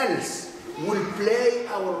one else will play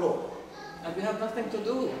our role. And we have nothing to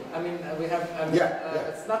do. We have,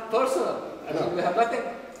 it's not personal. We have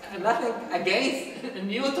nothing against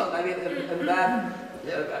Newton. In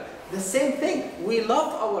that, the same thing. We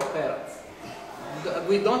love our parents.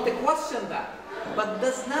 We don't question that. But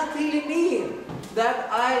does not really mean that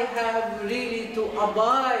I have really to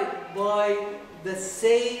abide by the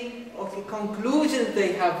same conclusions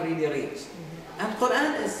they have really reached. And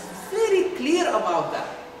Quran is very clear about that.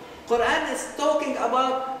 Quran is talking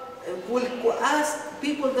about, will ask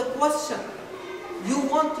people the question, you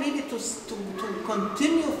want really to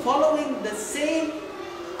continue following the same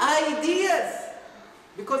ideas?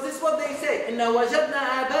 Because this is what they say, إِنَّا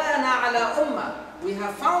وَجَدْنَا آبَاءَنَا عَلَىٰ أُمَّةٍ. We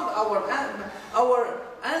have found our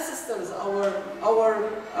ancestors, our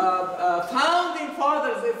founding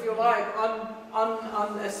fathers, if you like,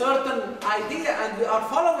 on a certain idea, and we are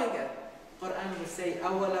following it. Quran will say,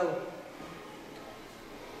 أَوَلَوْ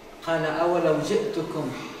قال أولو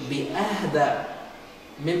جئتكم بأهدى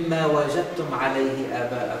مما وجدتم عليه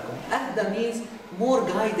آباءكم. أهدى means more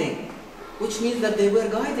guiding, which means that they were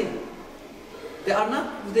guiding.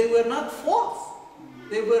 They were not false.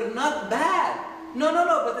 They were not bad. No,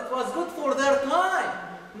 but it was good for their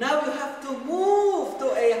time. Now you have to move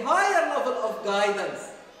to a higher level of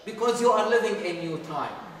guidance because you are living a new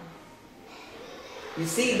time. You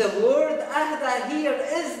see, the word ahda here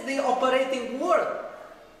is the operating word.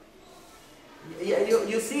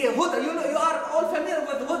 You see huda, you are all familiar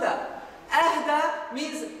with huda. Ahda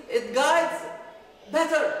means it guides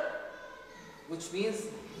better, which means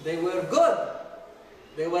they were good.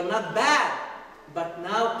 They were not bad. But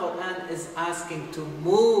now Quran is asking to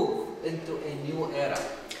move into a new era.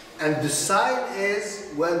 And the sign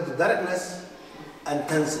is when the darkness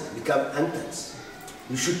intense, become intense.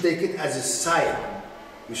 You should take it as a sign.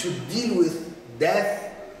 You should deal with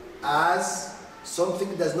death as something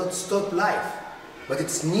that does not stop life, but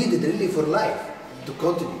it's needed really for life to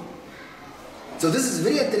continue. So this is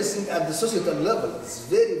very interesting at the societal level. It's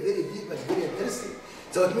very, very deep and very interesting.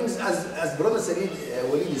 So it means, as Brother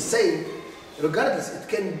Walid is saying, regardless, it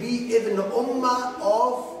can be even the ummah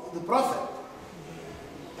of the Prophet.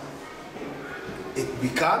 It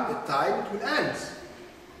became the time it will end.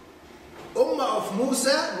 Ummah of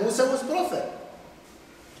Musa was Prophet.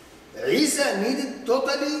 Isa needed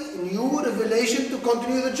totally new revelation to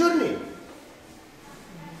continue the journey.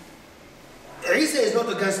 Isa is not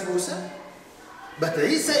against Musa, but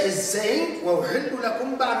Isa is saying, وَأُحِلُّ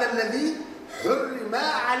لَكُمْ بَعْدَ الَّذِي حُرِّمَ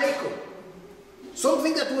عَلَيْكُمْ.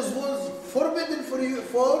 Something that was forbidden for you,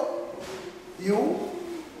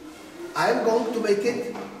 I am going to make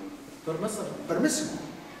it permissible.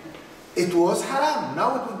 It was haram,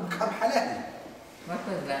 now it will become halal. What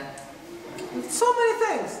was that? So many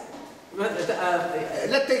things.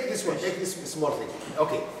 Let's take this one, take this small thing.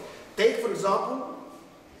 Okay, take for example,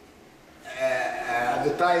 at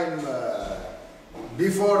the time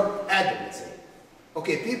before Adam, let's say.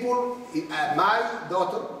 Okay, people, my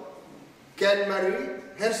daughter can marry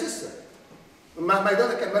her sister. My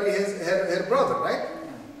daughter can marry her brother, right?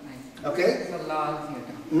 Okay? The laws,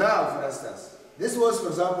 Now, for instance, this was, for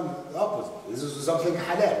example, the opposite. This was something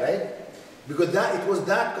halal, right? Because it was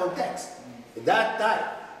that context, that time.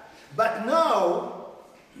 But now,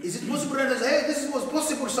 is it possible to say, hey, this was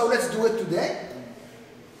possible, so let's do it today?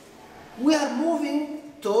 We are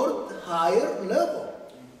moving toward higher level.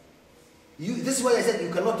 This is why I said you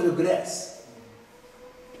cannot regress.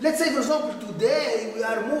 Let's say, for example, today we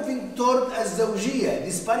are moving toward a zawjiyah,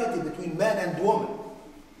 disparity between man and woman.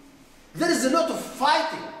 There is a lot of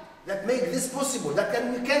fighting that make this possible,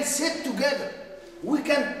 we can sit together. We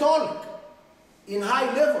can talk in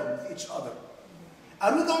high level with each other.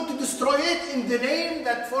 Are we going to destroy it in the name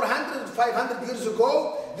that 400, 500 years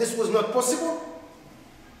ago, this was not possible?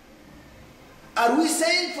 Are we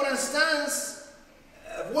saying, for instance,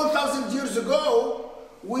 1,000 years ago,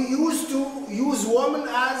 we used to use women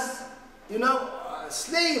as, a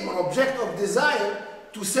slave or object of desire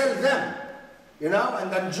to sell them,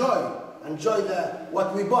 and enjoy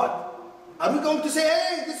what we bought? Are we going to say,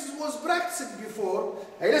 hey, this was practiced before,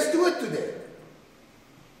 hey, let's do it today?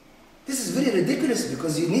 This is very ridiculous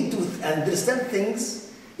because you need to understand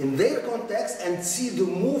things in their context and see the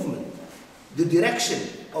movement, the direction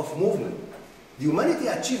of movement. The humanity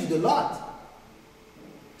achieved a lot.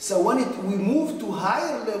 So when we move to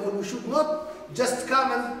higher level, we should not just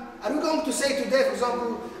come and, are we going to say today, for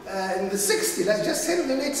example, in the 60s, let's just say in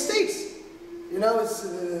the United States,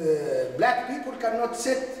 black people cannot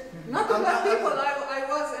sit. Not the black people. I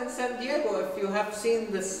was in San Diego. If you have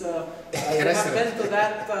seen this, you have been to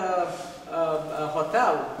that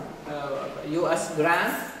hotel, U.S.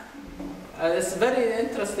 Grand. It's very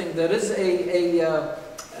interesting. There is a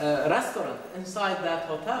restaurant inside that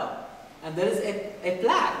hotel, and there is a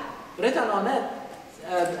plaque written on it.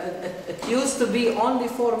 It used to be only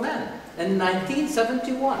for men. In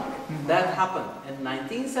 1971, that happened. In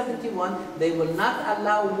 1971, they will not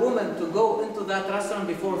allow women to go into that restaurant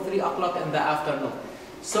before 3 o'clock in the afternoon.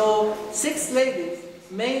 So 6 ladies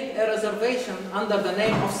made a reservation under the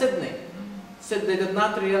name of Sydney. They did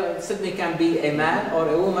not realize Sydney can be a man or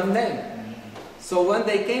a woman name. So when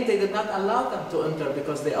they came, they did not allow them to enter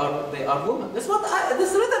because they are women. This is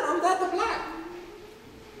written on that plaque.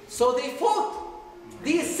 So they fought.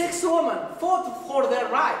 These 6 women fought for their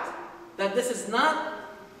right. That this is not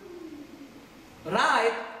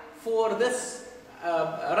right for this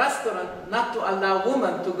restaurant not to allow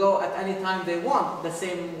women to go at any time they want, the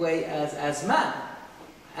same way as men.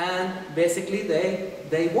 And basically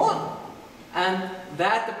they won. And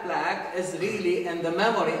that plaque is really in the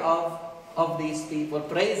memory of these people,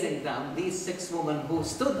 praising them, these 6 women who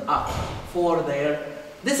stood up for their...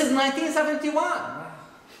 This is 1971.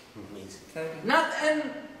 Not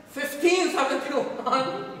in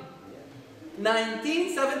 1571.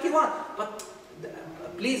 1971. But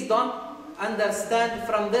please don't understand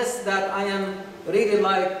from this that I am really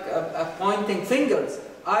pointing fingers.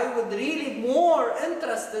 I would really more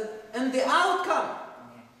interested in the outcome.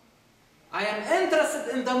 I am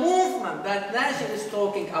interested in the movement that Nashid is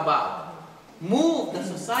talking about. The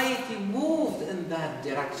society moved in that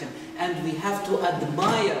direction, and we have to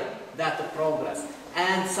admire that progress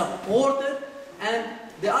and support it. And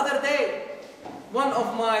the other day, one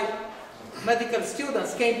of my medical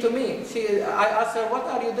students came to me. I asked her, what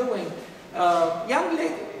are you doing? Young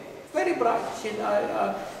lady, very bright.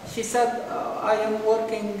 She said, I am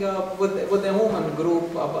working with a woman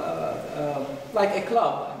group, like a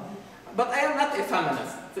club, but I am not a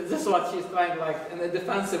feminist. This is what she's trying, like, in a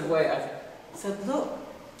defensive way. I said, look,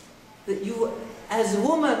 that you, as a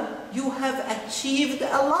woman, you have achieved a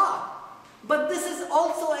lot. But this is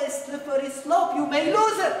also a slippery slope. You may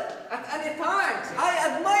lose it at any time.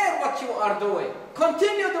 I admire what you are doing.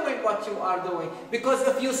 Continue doing what you are doing. Because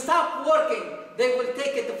if you stop working, they will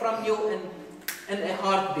take it from you in a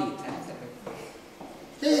heartbeat.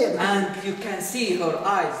 And you can see her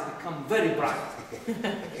eyes become very bright.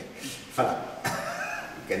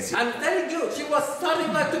 I'm telling you, she was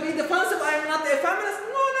starting like to be defensive. I am not a feminist.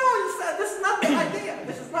 No, you said this is not the idea.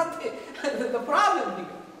 This is not the problem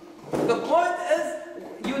here. The point is,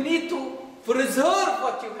 you need to preserve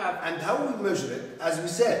what you have. And how we measure it, as we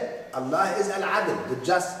said, Allah is Al-Adl, the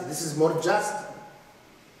just. This is more just.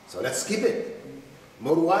 So let's keep it.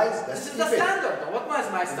 More wise, let's keep it. This is the standard. What was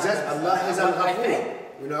my standard? Just Allah is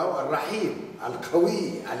Al-Ghafur, you know, Al-Rahim,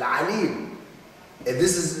 Al-Qawi, Al-Alim. If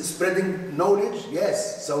this is spreading knowledge,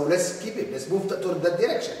 yes. So let's keep it. Let's move toward that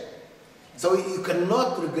direction. So you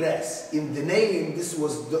cannot regress. In the name, this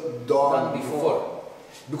was done before.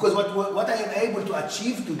 Because what I am able to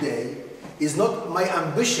achieve today is not my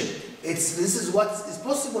ambition. This is what is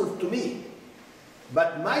possible to me.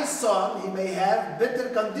 But my son, he may have better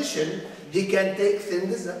condition. He can take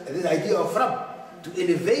things, the idea of Rabb, to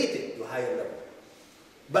elevate it to higher level.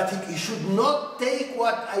 But he should not take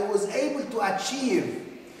what I was able to achieve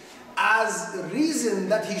as a reason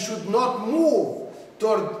that he should not move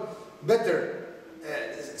toward better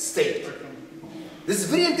state. This is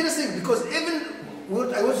very interesting because even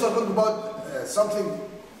I was talking about something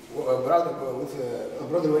with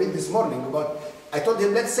Brother Walid this morning about, I told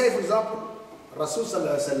him, let's say, for example, Rasul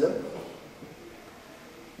Sallallahu Alaihi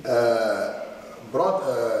Wasallam brought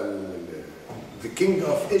the king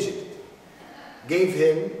of Egypt, gave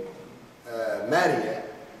him Maria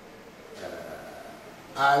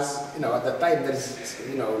as, you know, at that time there's,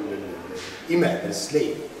 you know, Imam, the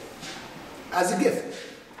slave, as a gift.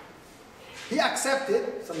 He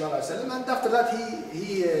accepted, Sallallahu Alaihi Wasallam, and after that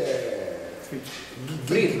he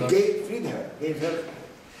freed her, gave her.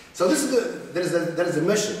 So this is there is a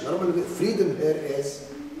mission. Normally freedom here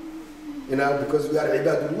is, you know, because we are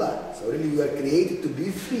ibadullah. So really we are created to be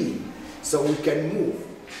free, so we can move.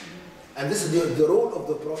 And this is the role of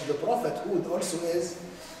the prophethood also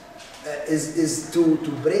is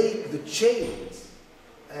to break the chains.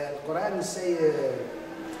 The Quran will say,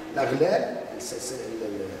 الأغلال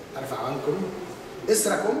أرفع عنكم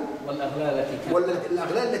إسركم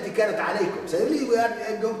والأغلال التي كانت عليكم. So really we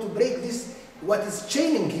are going to break this, what is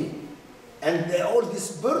chaining you, and all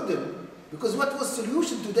this burden, because what was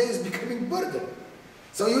solution today is becoming burden.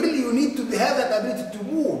 So you need to have that ability to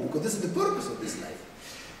move, because this is the purpose of this life.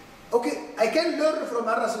 Okay, I can learn from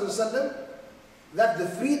Rasulullah that the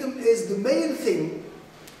freedom is the main thing,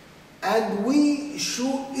 and we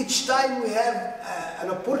should, each time we have an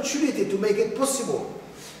opportunity to make it possible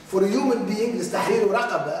for a human being, this tahrir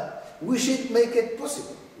raqaba, we should make it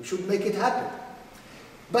possible. We should make it happen.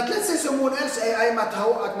 But let's say someone else, I'm at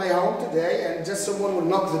my home today, and just someone will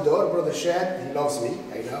knock the door, Brother Shad, he loves me,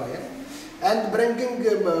 I know him, and bringing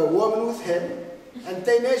a woman with him, and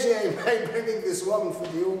say, am I bringing this woman for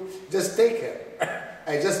you? Just take her.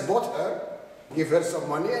 I just bought her, give her some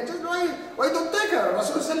money, and just, why don't take her?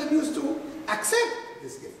 Rasulullah used to accept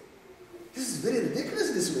this gift. This is very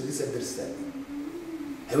ridiculous, this understanding.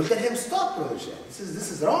 I will tell him, stop, Brother Shah.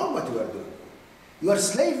 This is wrong what you are doing. You are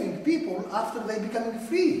slaving people after they becoming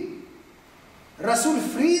free. Rasul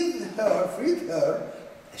freed her.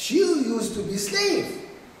 She used to be slave.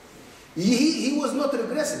 He was not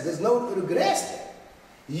regressing. There's no regress there.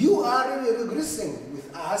 You are really regressing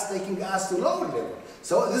with us, taking us to lower level.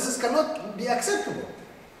 So this cannot be acceptable.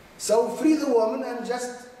 So free the woman and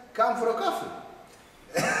just come for a coffee.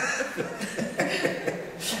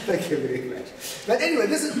 Thank you very much. But anyway,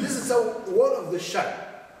 this is so one of the shar.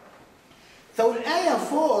 So ayah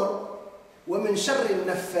 4, وَمِن شَرِّ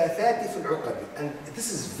النَّفَّاثَاتِ فِي الْعُقَدِ. And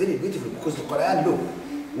this is very beautiful because the Quran, look,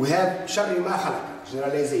 we have شَرِّ مَا خَلَقَ,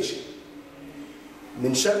 generalization.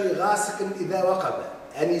 مِن شَرِّ غَاسِقٍ إِذَا وَقَبَ.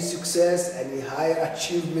 Any success, any higher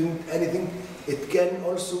achievement, anything, it can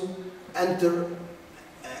also enter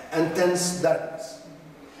intense darkness.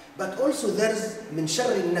 But also there's من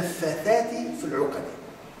شر النفاثات في العقد.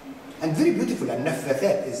 And very beautiful, and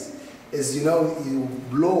naffathat is, you know, you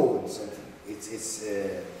blow something.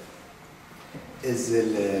 Here,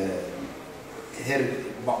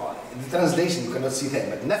 the translation you cannot see that,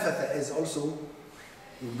 but nafatha is also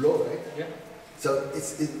you blow, right? Yeah. So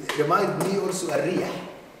it reminds me also a riyah.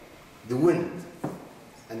 the wind,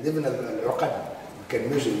 and even al-uqad, we can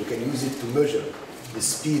use it to measure the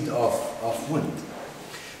speed of wind.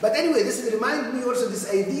 But anyway, this reminds me also this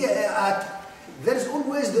idea that there is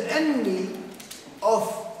always the enemy of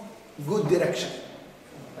good direction.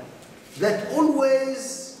 That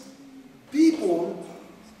always people,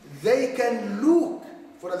 they can look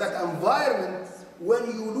for that environment when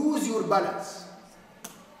you lose your balance.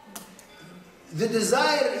 The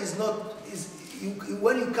desire is not,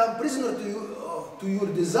 when you come prisoner to your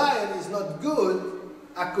desire is not good,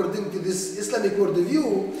 according to this Islamic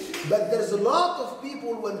worldview, but there's a lot of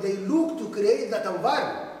people when they look to create that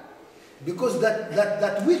environment, because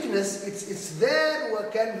that weakness, it's there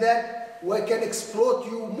where can exploit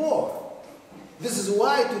you more. This is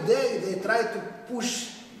why today they try to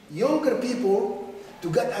push younger people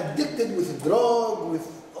to get addicted with drug, with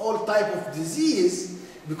all type of disease,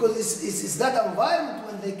 because it's that environment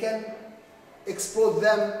when they can exploit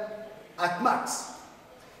them at max.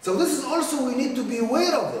 So this is also, we need to be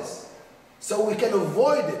aware of this, so we can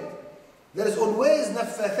avoid it. There is always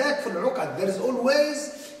naffathat fil uqad. There is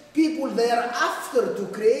always people they are after to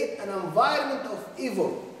create an environment of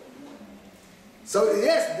evil. So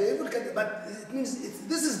yes, the evil can, but it means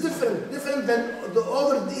this is different than the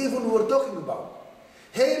other evil we were talking about.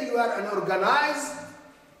 Here you are an organized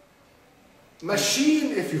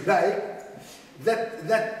machine, if you like,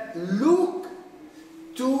 that look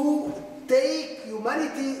to take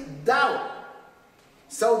humanity down,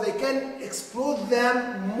 so they can exploit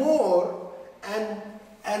them more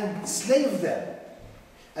and slave them.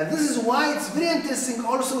 And this is why it's very interesting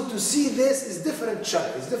also to see this is different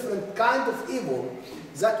challenge, it's different kind of evil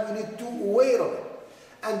that we need to aware of it.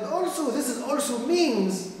 And also this is also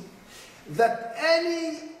means that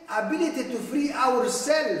any ability to free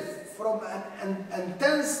ourselves from an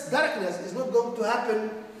intense darkness is not going to happen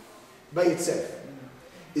by itself.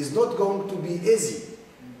 It's not going to be easy,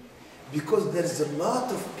 because there's a lot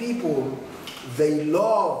of people, they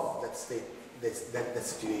love that state, that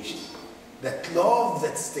situation, that love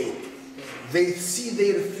that state. They see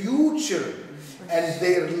their future and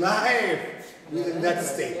their life within that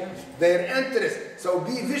state, their interest. So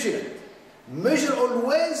be vigilant. Measure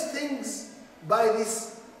always things by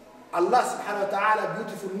this Allah subhanahu wa ta'ala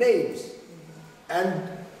beautiful names, and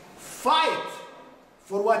fight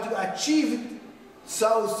for what you achieved,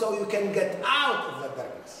 so you can get out of that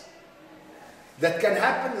darkness. That can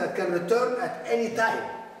happen, that can return at any time.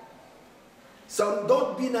 So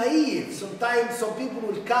don't be naive. Sometimes some people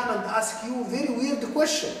will come and ask you very weird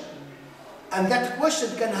question, and that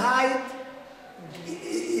question can hide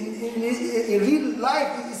in real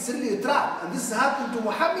life. It's really a trap. And this happened to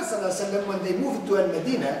Muhammad sallallahu alaihi wasallam when they moved to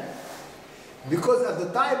Al-Medina, because at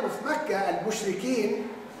the time of Mecca, Al-Mushrikeen,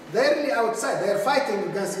 they're really outside. They're fighting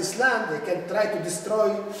against Islam. They can try to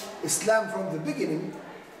destroy Islam from the beginning.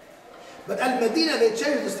 But Al-Medina, they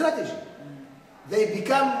changed the strategy. They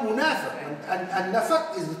become munafiq, and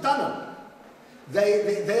nafaq is the tunnel.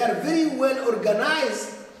 They are very well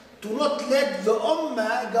organized to not let the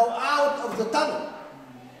ummah go out of the tunnel,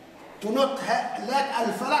 to not let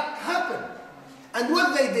Al-Falaq happen. And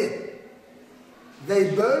what they did,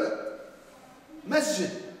 they built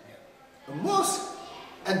masjid, a mosque,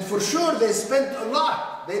 and for sure they spent a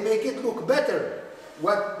lot. They make it look better,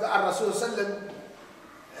 what the Rasul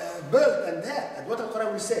built and had. And what the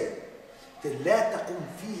Quran will say, لا تقم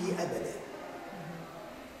فيه أبدا.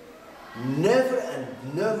 Never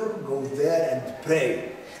and never go there and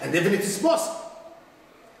pray. And even it is mosque.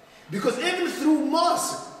 Because even through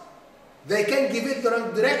mosque, they can give it the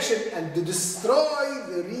wrong direction and to destroy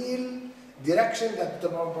the real direction that the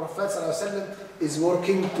Prophet ﷺ is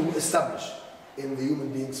working to establish in the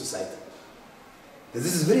human being society.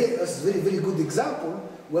 This is very good example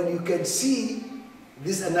when you can see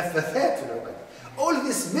this anaffathat. All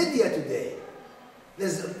this media today,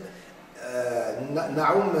 there's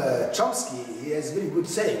Naum Chomsky, he has very good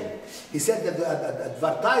saying. He said that the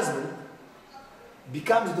advertisement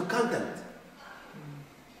becomes the content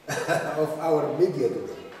of our media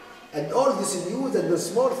today. And all this news and the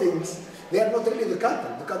small things, they are not really the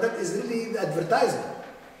content. The content is really the advertisement.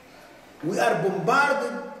 We are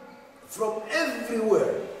bombarded from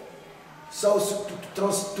everywhere. So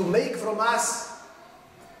to make from us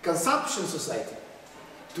consumption society,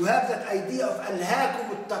 to have that idea of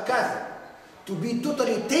alhaakum al-takathur, to be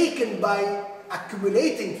totally taken by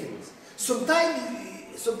accumulating things. Sometimes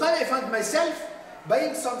I find myself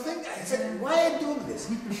buying something, I said, why am I doing this?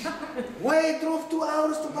 Why I drove 2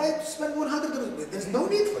 hours to spend $100? There's no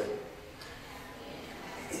need for it.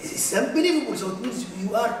 It's unbelievable. So it means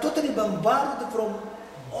you are totally bombarded from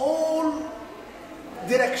all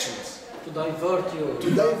directions. To divert you. To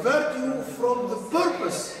divert you from the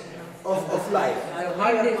purpose of life. And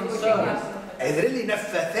higher concerns. It's really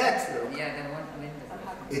نفاثات. Yeah, they want wind.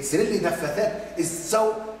 It's really نفاثات.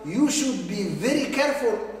 So you should be very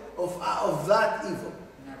careful of that evil.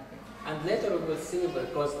 And later we will see,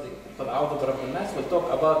 because the Qur'an will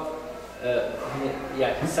talk about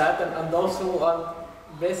Satan and those who are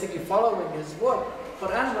basically following his word.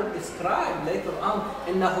 Quran will describe later on,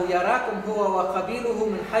 إِنَّهُ يَرَاكُمْ هُوَ وَقَبِيلُهُ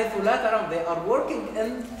مِنْ حَيْثُ لَا تَرَوْنَ. They are working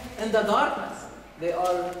in the darkness. They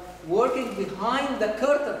are working behind the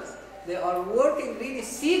curtains. They are working really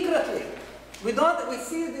secretly. We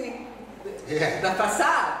see the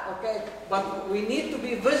facade, okay? But we need to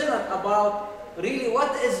be vigilant about really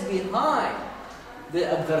what is behind the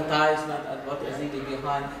advertisement and what is really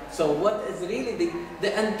behind. So what is really the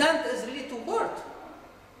intent is really to hurt.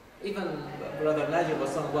 Even Brother Najib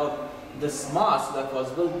was talking about this mosque that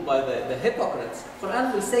was built by the hypocrites.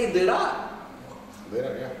 Quran will say dirar.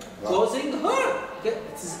 Causing hurt. Okay?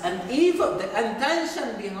 It's an evil. The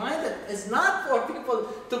intention behind it is not for people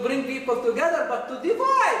to bring people together, but to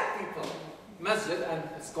divide people. Masjid, and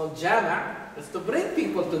it's called Jama', is to bring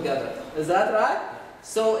people together. Is that right?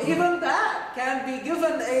 So even that can be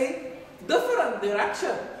given a different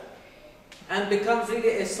direction and becomes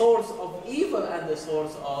really a source of evil and a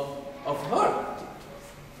source of hurt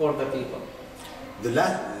for the people. The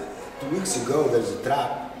last 2 weeks ago, there's a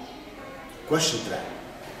trap, question trap.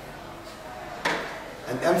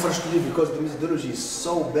 And unfortunately, because the methodology is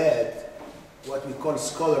so bad, what we call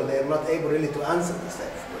scholar, they are not able really to answer this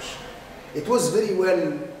type of question. It was very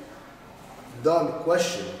well done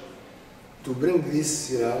question to bring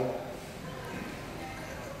this, I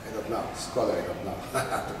don't know, scholar, I don't know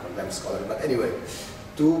how to call them scholar, but anyway,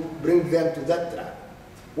 to bring them to that trap.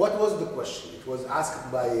 What was the question? It was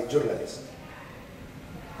asked by a journalist.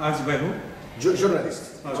 Asked by who?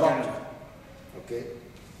 Journalist. Journalist. Okay.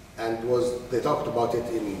 And they talked about it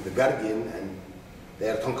in The Guardian, and they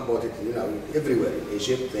are talking about it, everywhere in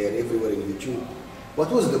Egypt, they are everywhere in YouTube. What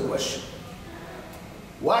was the question?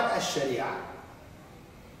 What is Sharia?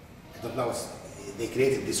 I don't know, they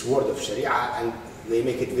created this word of Sharia and they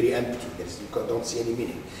make it very empty. You don't see any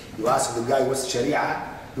meaning. You ask the guy what's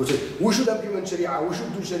Sharia, he will say, we should implement Sharia, we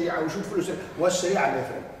should do Sharia, we should follow Sharia. What's Sharia, my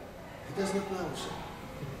friend? He does not know.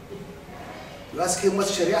 You ask him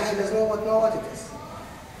what's Sharia, he does not know what it is.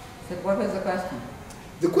 So what was the question?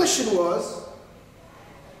 The question was,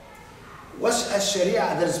 what's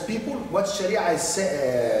Sharia? There's people, what Sharia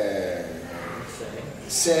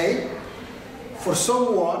say for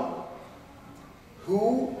someone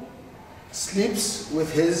who sleeps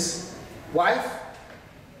with his wife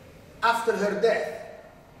after her death,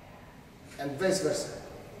 and vice versa.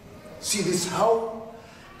 See this, how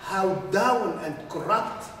down and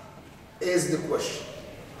corrupt is the question.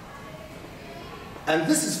 And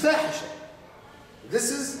this is fahisha.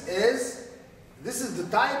 This is the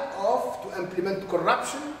type of to implement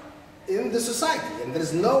corruption in the society, and there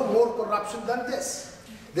is no more corruption than this.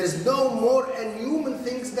 There is no more inhuman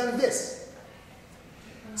things than this.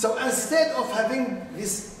 So instead of having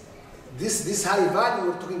this high value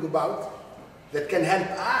we're talking about that can help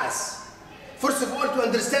us, first of all, to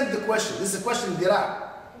understand the question. This is a question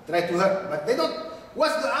try to help, but they don't.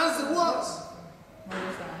 What the answer was?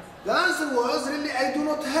 The answer was really, I do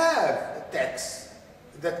not have a text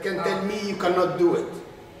that can tell me you cannot do it.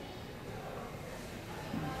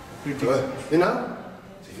 If you're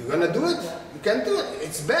gonna do it, you can do it.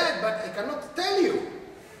 It's bad, but I cannot tell you.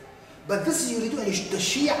 But this is يريدون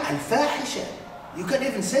التشيع الفاحشة. You can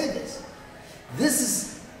even say this. This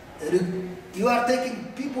is, you are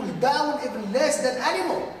taking people down even less than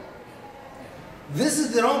animal. This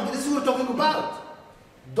is the wrong, this is what we're talking about.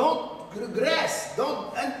 Don't regress,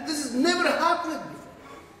 and this has never happened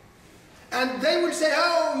before. And they will say,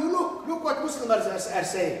 oh, you look what Muslims are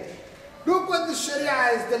saying. Look what the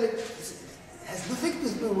Sharia is telling. It has nothing to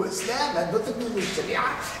do with Islam, has nothing to do with Sharia.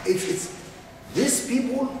 It's these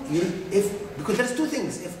people, because there's two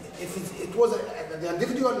things. If it was at the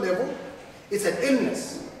individual level, it's an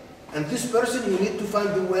illness. And this person, you need to find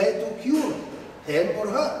a way to cure him or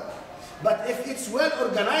her. But if it's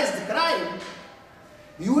well-organized crime,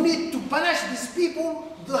 you need to punish these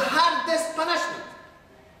people the hardest punishment.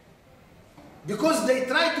 Because they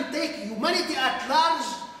try to take humanity at large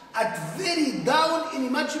at very down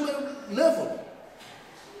inimaginable level.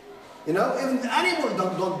 Even the animals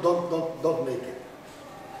don't make it.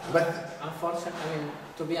 But unfortunately,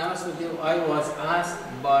 to be honest with you, I was asked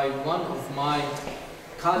by one of my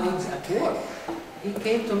colleagues at work. He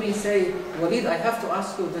came to me and said, Walid, I have to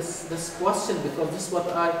ask you this question because this is what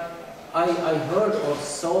I heard or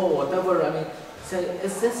saw, whatever. So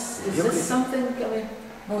is this something, I mean,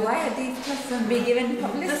 But why are these persons be given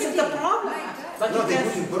publicity? this is the problem. My God. But No, you they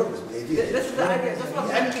can- put in purpose. this is the idea. That's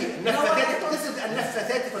what This is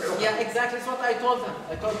النفاثات في العقد. Yeah, exactly. That's what I told him.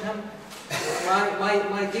 I told him,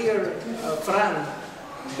 my dear friend,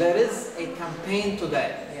 there is a campaign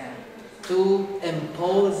today Yeah. to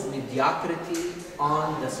impose mediocrity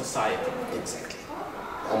on the society. Exactly.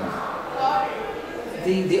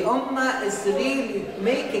 The Ummah is really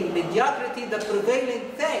making mediocrity the prevailing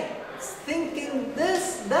thing. It's thinking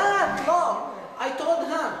this, that, no. I told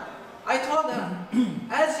him,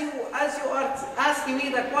 as you are asking me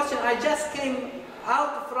the question, I just came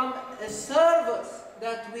out from a service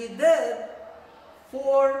that we did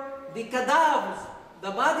for the cadavers, the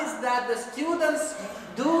bodies that the students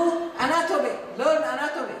do anatomy, learn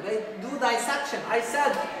anatomy, they do dissection. I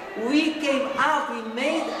said, we came out, we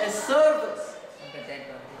made a service The dead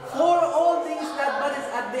body. for all these dead bodies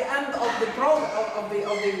at the end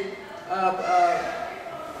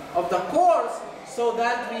of the course, so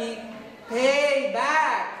that we pay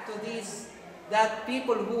back to that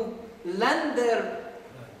people who lend their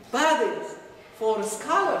bodies for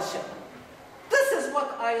scholarship. This is what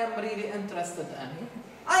I am really interested in.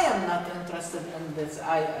 I am not interested in this.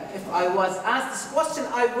 If I was asked this question,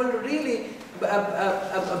 I will really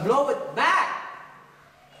blow it back.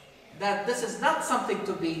 That this is not something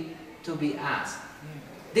to be asked.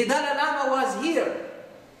 The Dalai Lama was here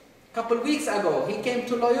a couple weeks ago. He came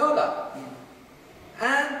to Loyola,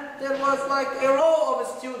 and there was like a row of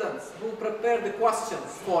students who prepared the questions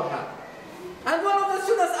for him. And one of the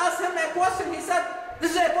students asked him a question. He said,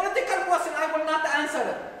 "This is a political question. I will not answer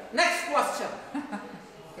it. Next question."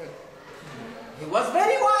 He was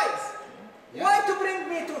very wise. Yeah. Why to bring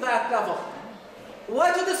me to that level? Why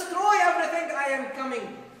to destroy everything I am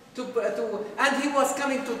coming to? And he was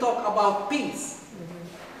coming to talk about peace,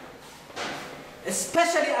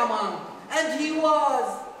 especially among. And he was,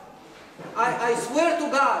 I swear to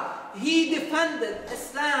God, he defended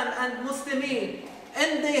Islam and Muslimin in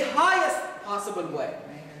the highest possible way,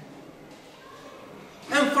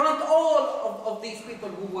 in front of all of these people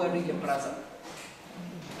who were really present.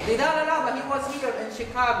 The Dalai Lama, he was here in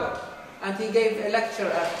Chicago, and he gave a lecture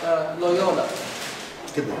at Loyola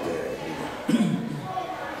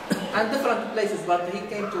and different places, but he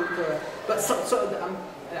came to but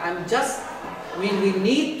we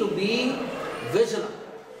need to be vigilant.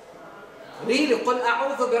 Really, قل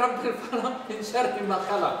أعوذ برب الفلق من شر ما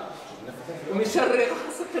خلق ومن شر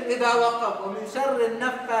غاسق إذا وقب ومن شر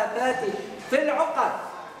النفاثات في العقد.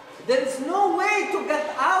 There is no way to get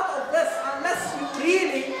out of this unless you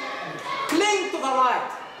really cling to the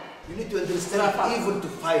light. You need to understand evil to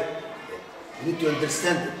fight it. You need to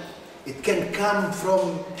understand it. It can come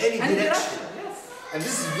from any direction. Yes. And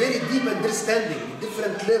this is very deep understanding,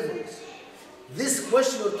 different levels. This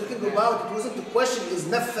question we're talking about, it wasn't the question, is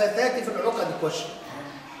نفاثات في العقد question.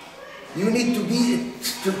 You need to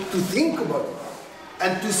think about it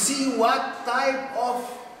and to see what type of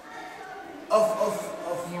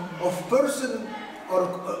person or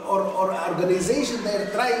organization they're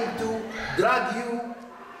trying to drag you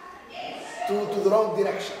to the wrong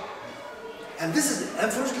direction. And this is,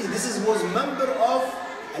 unfortunately, was member of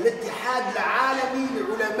الاتحاد العالمي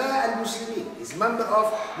لعلماء المسلمين. He's member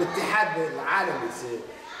of الاتحاد العالمي,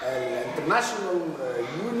 International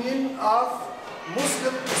Union of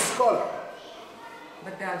Muslim Scholars.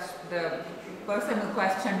 But the person who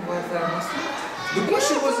questioned was a Muslim. The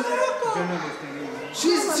question was, Journalist.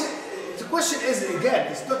 the question is,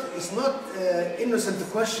 again, it's not innocent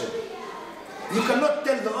question. You cannot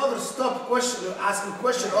tell the other stop asking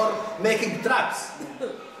question or making traps.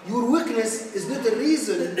 Your weakness is not a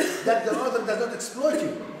reason that the other does not exploit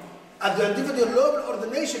you at the individual level or the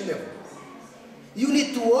nation level. You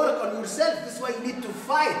need to work on yourself. This is why you need to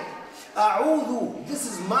fight. أعوذ, this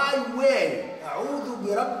is my way. أعوذ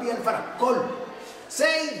بربي الفلق. قل.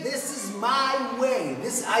 Say, this is my way.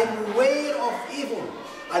 I'm aware of evil,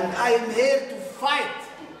 and I am here to fight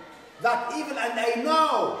that evil, and I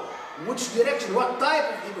know which direction, what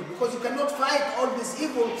type of evil, because you cannot fight all this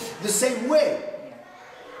evil the same way.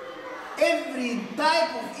 Every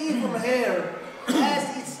type of evil here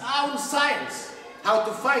has its own science, how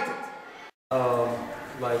to fight it.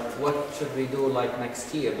 Like, what should we do like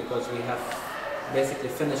next year? Because we have basically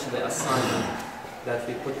finished the assignment that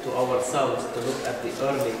we put to ourselves to look at the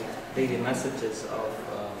early daily messages of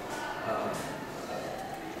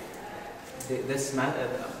this matter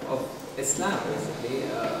of Islam, basically,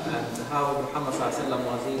 and how Muhammad ﷺ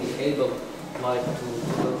was really able, like, to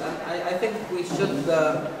do that. I think we should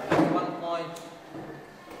at one point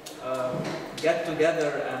get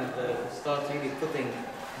together and start really putting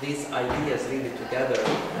these ideas really together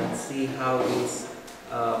and see how these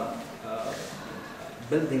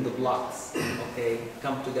building blocks, okay,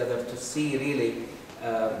 come together to see really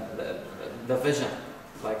the vision,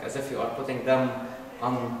 like as if you are putting them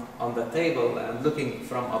on the table and looking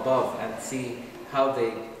from above and see how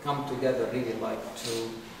they come together, really like to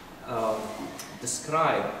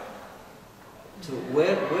describe to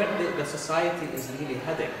where the society is really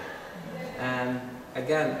heading. And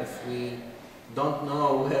again, if we don't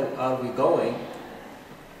know where are we going,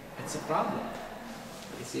 it's a problem.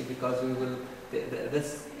 You see, because we will,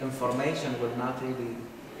 this information will not really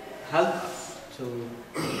help us to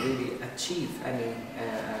really achieve any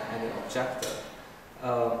objective.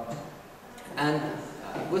 And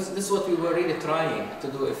this is what we were really trying to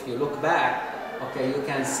do. If you look back, okay, you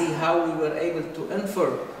can see how we were able to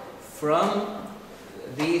infer from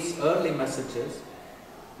these early messages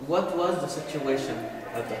what was the situation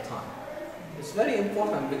at the time. It's very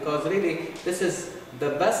important because really this is the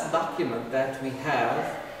best document that we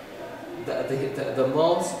have, the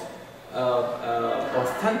most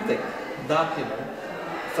authentic document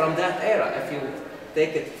from that era, if you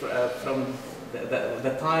take it from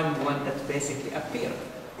the time when it basically appeared.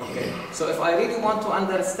 Okay, so if I really want to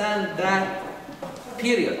understand that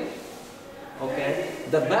period, okay,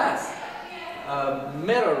 the best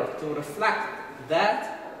mirror to reflect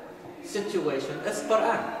that situation is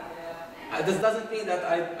Quran. This doesn't mean that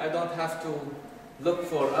I don't have to look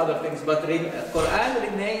for other things, but Quran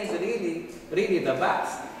remains really the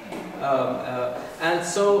best. And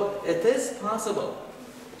so it is possible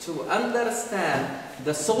to understand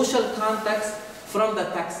the social context from the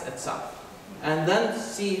text itself, and then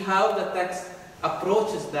see how the text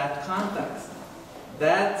approaches that context,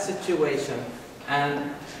 that situation,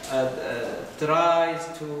 and tries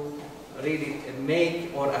to really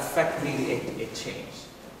make or affect really a change.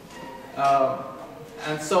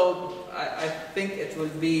 And so I think it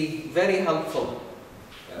will be very helpful,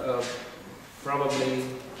 probably,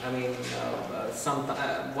 I mean,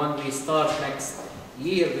 when we start next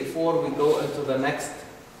year, before we go into the next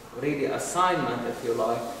really assignment, if you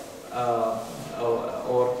like,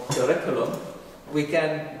 or curriculum, we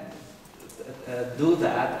can do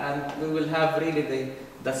that, and we will have really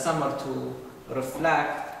the summer to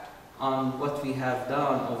reflect on what we have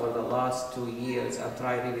done over the last 2 years and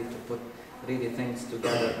try really to put really things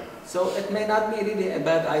together. So it may not be really a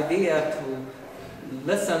bad idea to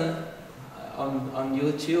listen on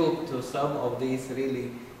YouTube to some of these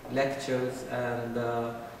really lectures,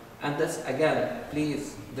 and this, again,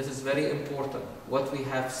 please, this is very important. What we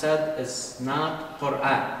have said is not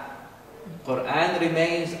Quran. Quran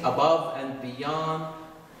remains above and beyond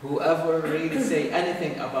whoever really say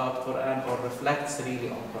anything about Quran or reflects really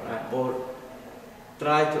on Quran or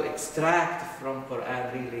try to extract from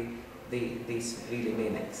Quran really these really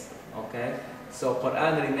meanings. Okay, so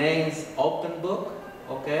Quran remains open book.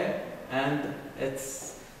 Okay, and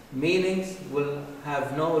its meanings will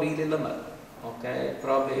have no really limit. Okay,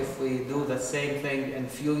 probably if we do the same thing in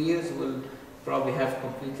few years, we'll probably have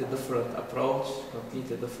completely different approach,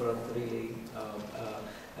 completely different really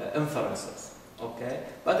inferences. Okay,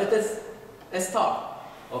 but it is a start.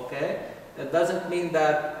 Okay, it doesn't mean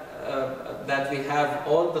that that we have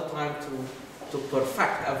all the time to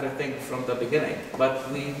perfect everything from the beginning, but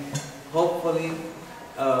we hopefully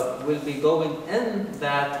will be going in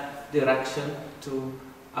that direction to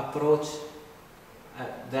approach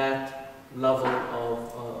that level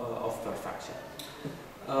of perfection.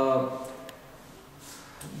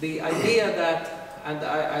 The idea that, and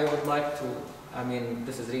I would like to, I mean,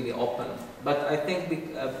 this is really open, but I think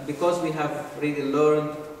because we have really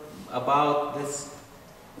learned about this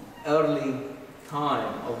early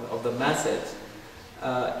time of the message,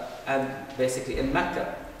 and basically in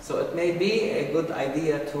Mecca, so it may be a good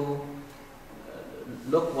idea to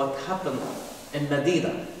look what happened in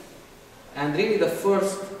Medina. And really the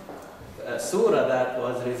first surah that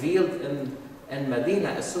was revealed in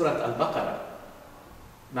Medina is Surah Al-Baqarah.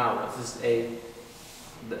 Now, this is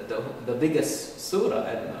the biggest surah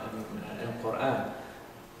in Quran.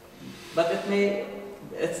 But I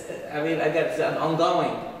mean, again, it's an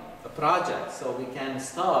ongoing project, so we can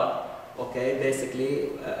start, okay,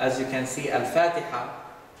 basically, as you can see, Al-Fatiha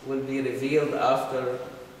will be revealed after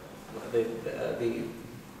the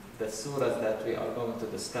surahs that we are going to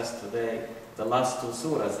discuss today, the last two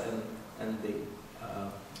surahs in the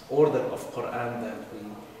order of Quran that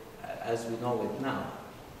as we know it now.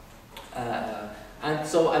 And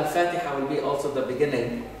so Al-Fatiha will be also the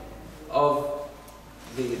beginning of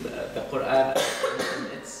the Quran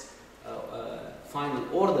in its final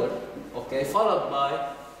order, okay, followed by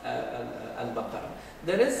Al-Baqarah.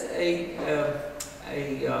 There is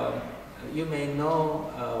you may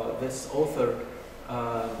know this author,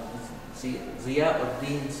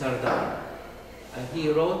 Ziauddin Sardar.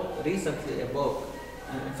 He wrote recently a book.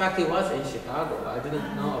 In fact, he was in Chicago. I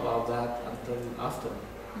didn't know about that until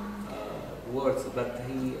afterwards. But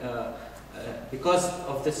he, because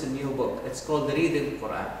of this new book, it's called Reading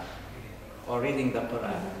Quran or Reading the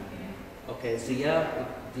Quran. Okay,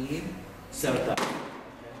 Ziauddin Sardar.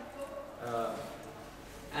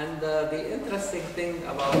 And the interesting thing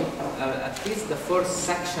about at least the first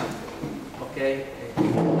section, okay,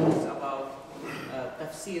 is about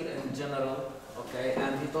tafsir in general, okay,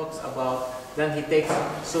 and he talks about, then he takes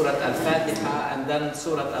Surah Al-Fatiha and then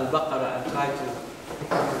Surah Al-Baqarah and try to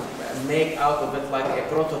make out of it like a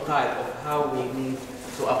prototype of how we need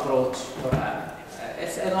to approach Quran.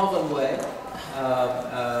 It's a novel way,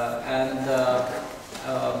 and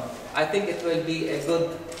I think it will be a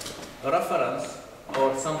good reference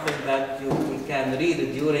or something that we can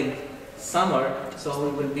read during summer, so we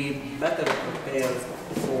will be better prepared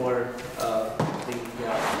for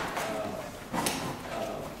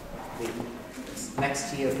the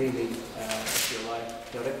next year, really, if you like,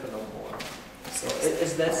 curriculum. Or so,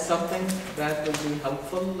 is that something that will be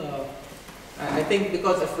helpful? I think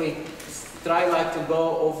because if we try like to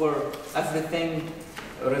go over everything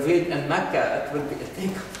revealed in Mecca, it will be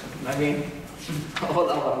I mean, all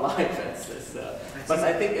our life. But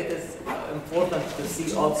I think it is important to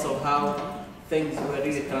see also how things were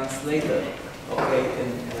really translated, okay,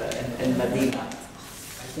 in Medina.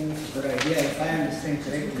 I think it's a good idea. If I understand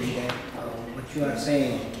correctly, that what you are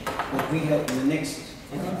saying, what we have in the next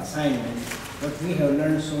assignment, what we have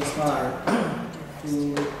learned so far,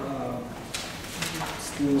 to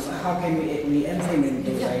how can we implement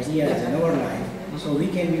those ideas in our life, so we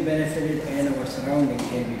can be benefited and our surroundings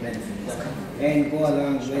can be benefited, and go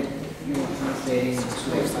along with translating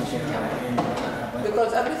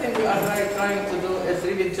because everything we are trying to do is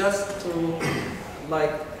really just to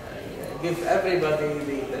like give everybody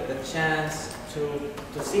the chance to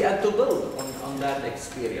see and to build on that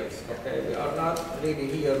experience. Okay, we are not really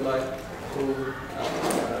here like to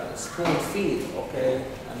spoon feed. Okay,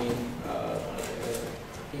 I mean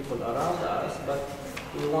people around us, but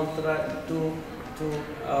we want to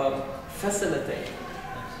facilitate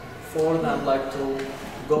for them, like to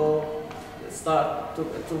go start to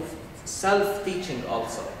self-teaching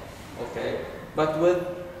also, okay, but with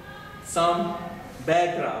some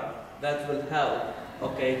background that will help,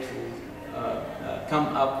 okay, to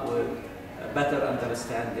come up with a better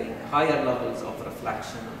understanding, higher levels of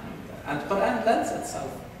reflection, and Quran lends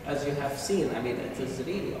itself, as you have seen. I mean, it is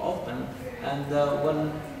really open, and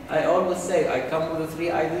when I always say I come with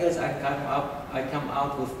 3 ideas, I come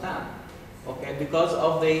out with 10, okay, because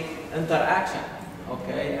of the interaction,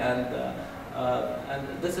 okay, and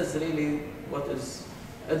this is really what is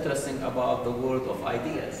interesting about the world of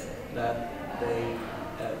ideas, that they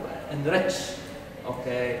enrich,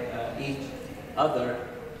 okay, each other,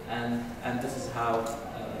 and this is how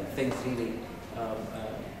things really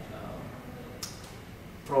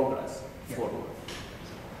progress forward.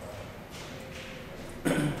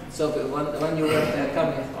 So when you were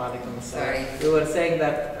coming, sorry, you were saying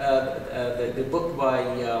that the book by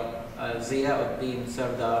Ziauddin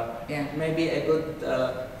Sardar may be a good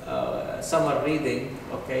summer reading,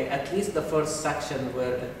 okay, at least the first section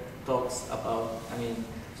where it talks about, I mean,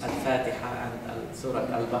 Al-Fatiha and Surah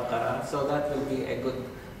Al-Baqarah, so that will be a good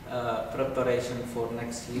preparation for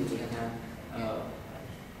next year. We can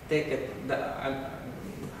take it,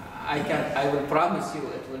 I will promise you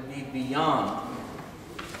it will be beyond,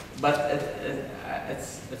 but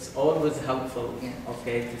it's always helpful,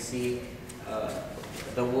 okay, to see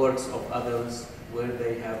the works of others, where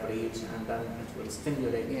they have reached, and then it will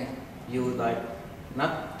stimulate you, like,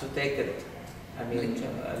 not to take it, I mean,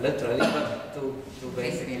 literally, but to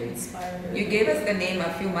basically inspire. You gave us the name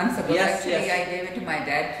a few months ago. Yes, actually, yes. I gave it to my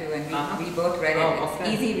dad too, and we both read it. Oh,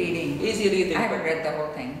 okay. It's easy reading. Easy reading. I haven't read the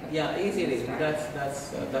whole thing. Yeah, easy reading.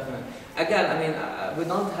 That's definitely. Again, I mean, we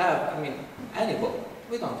don't have, I mean, any book,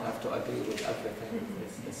 we don't have to agree with everything.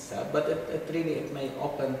 It's sad, but it may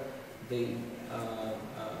open the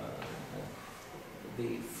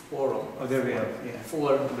forum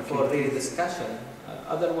for really discussion.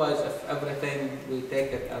 Otherwise, if everything we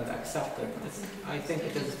take it and accept it, I think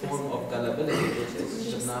it is a form of gullibility, which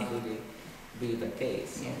should not really be the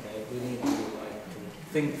case. Okay? We need to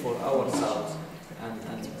think for ourselves, and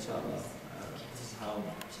inshallah, this is how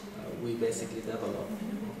we basically develop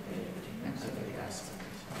every aspect.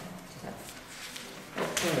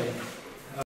 Okay.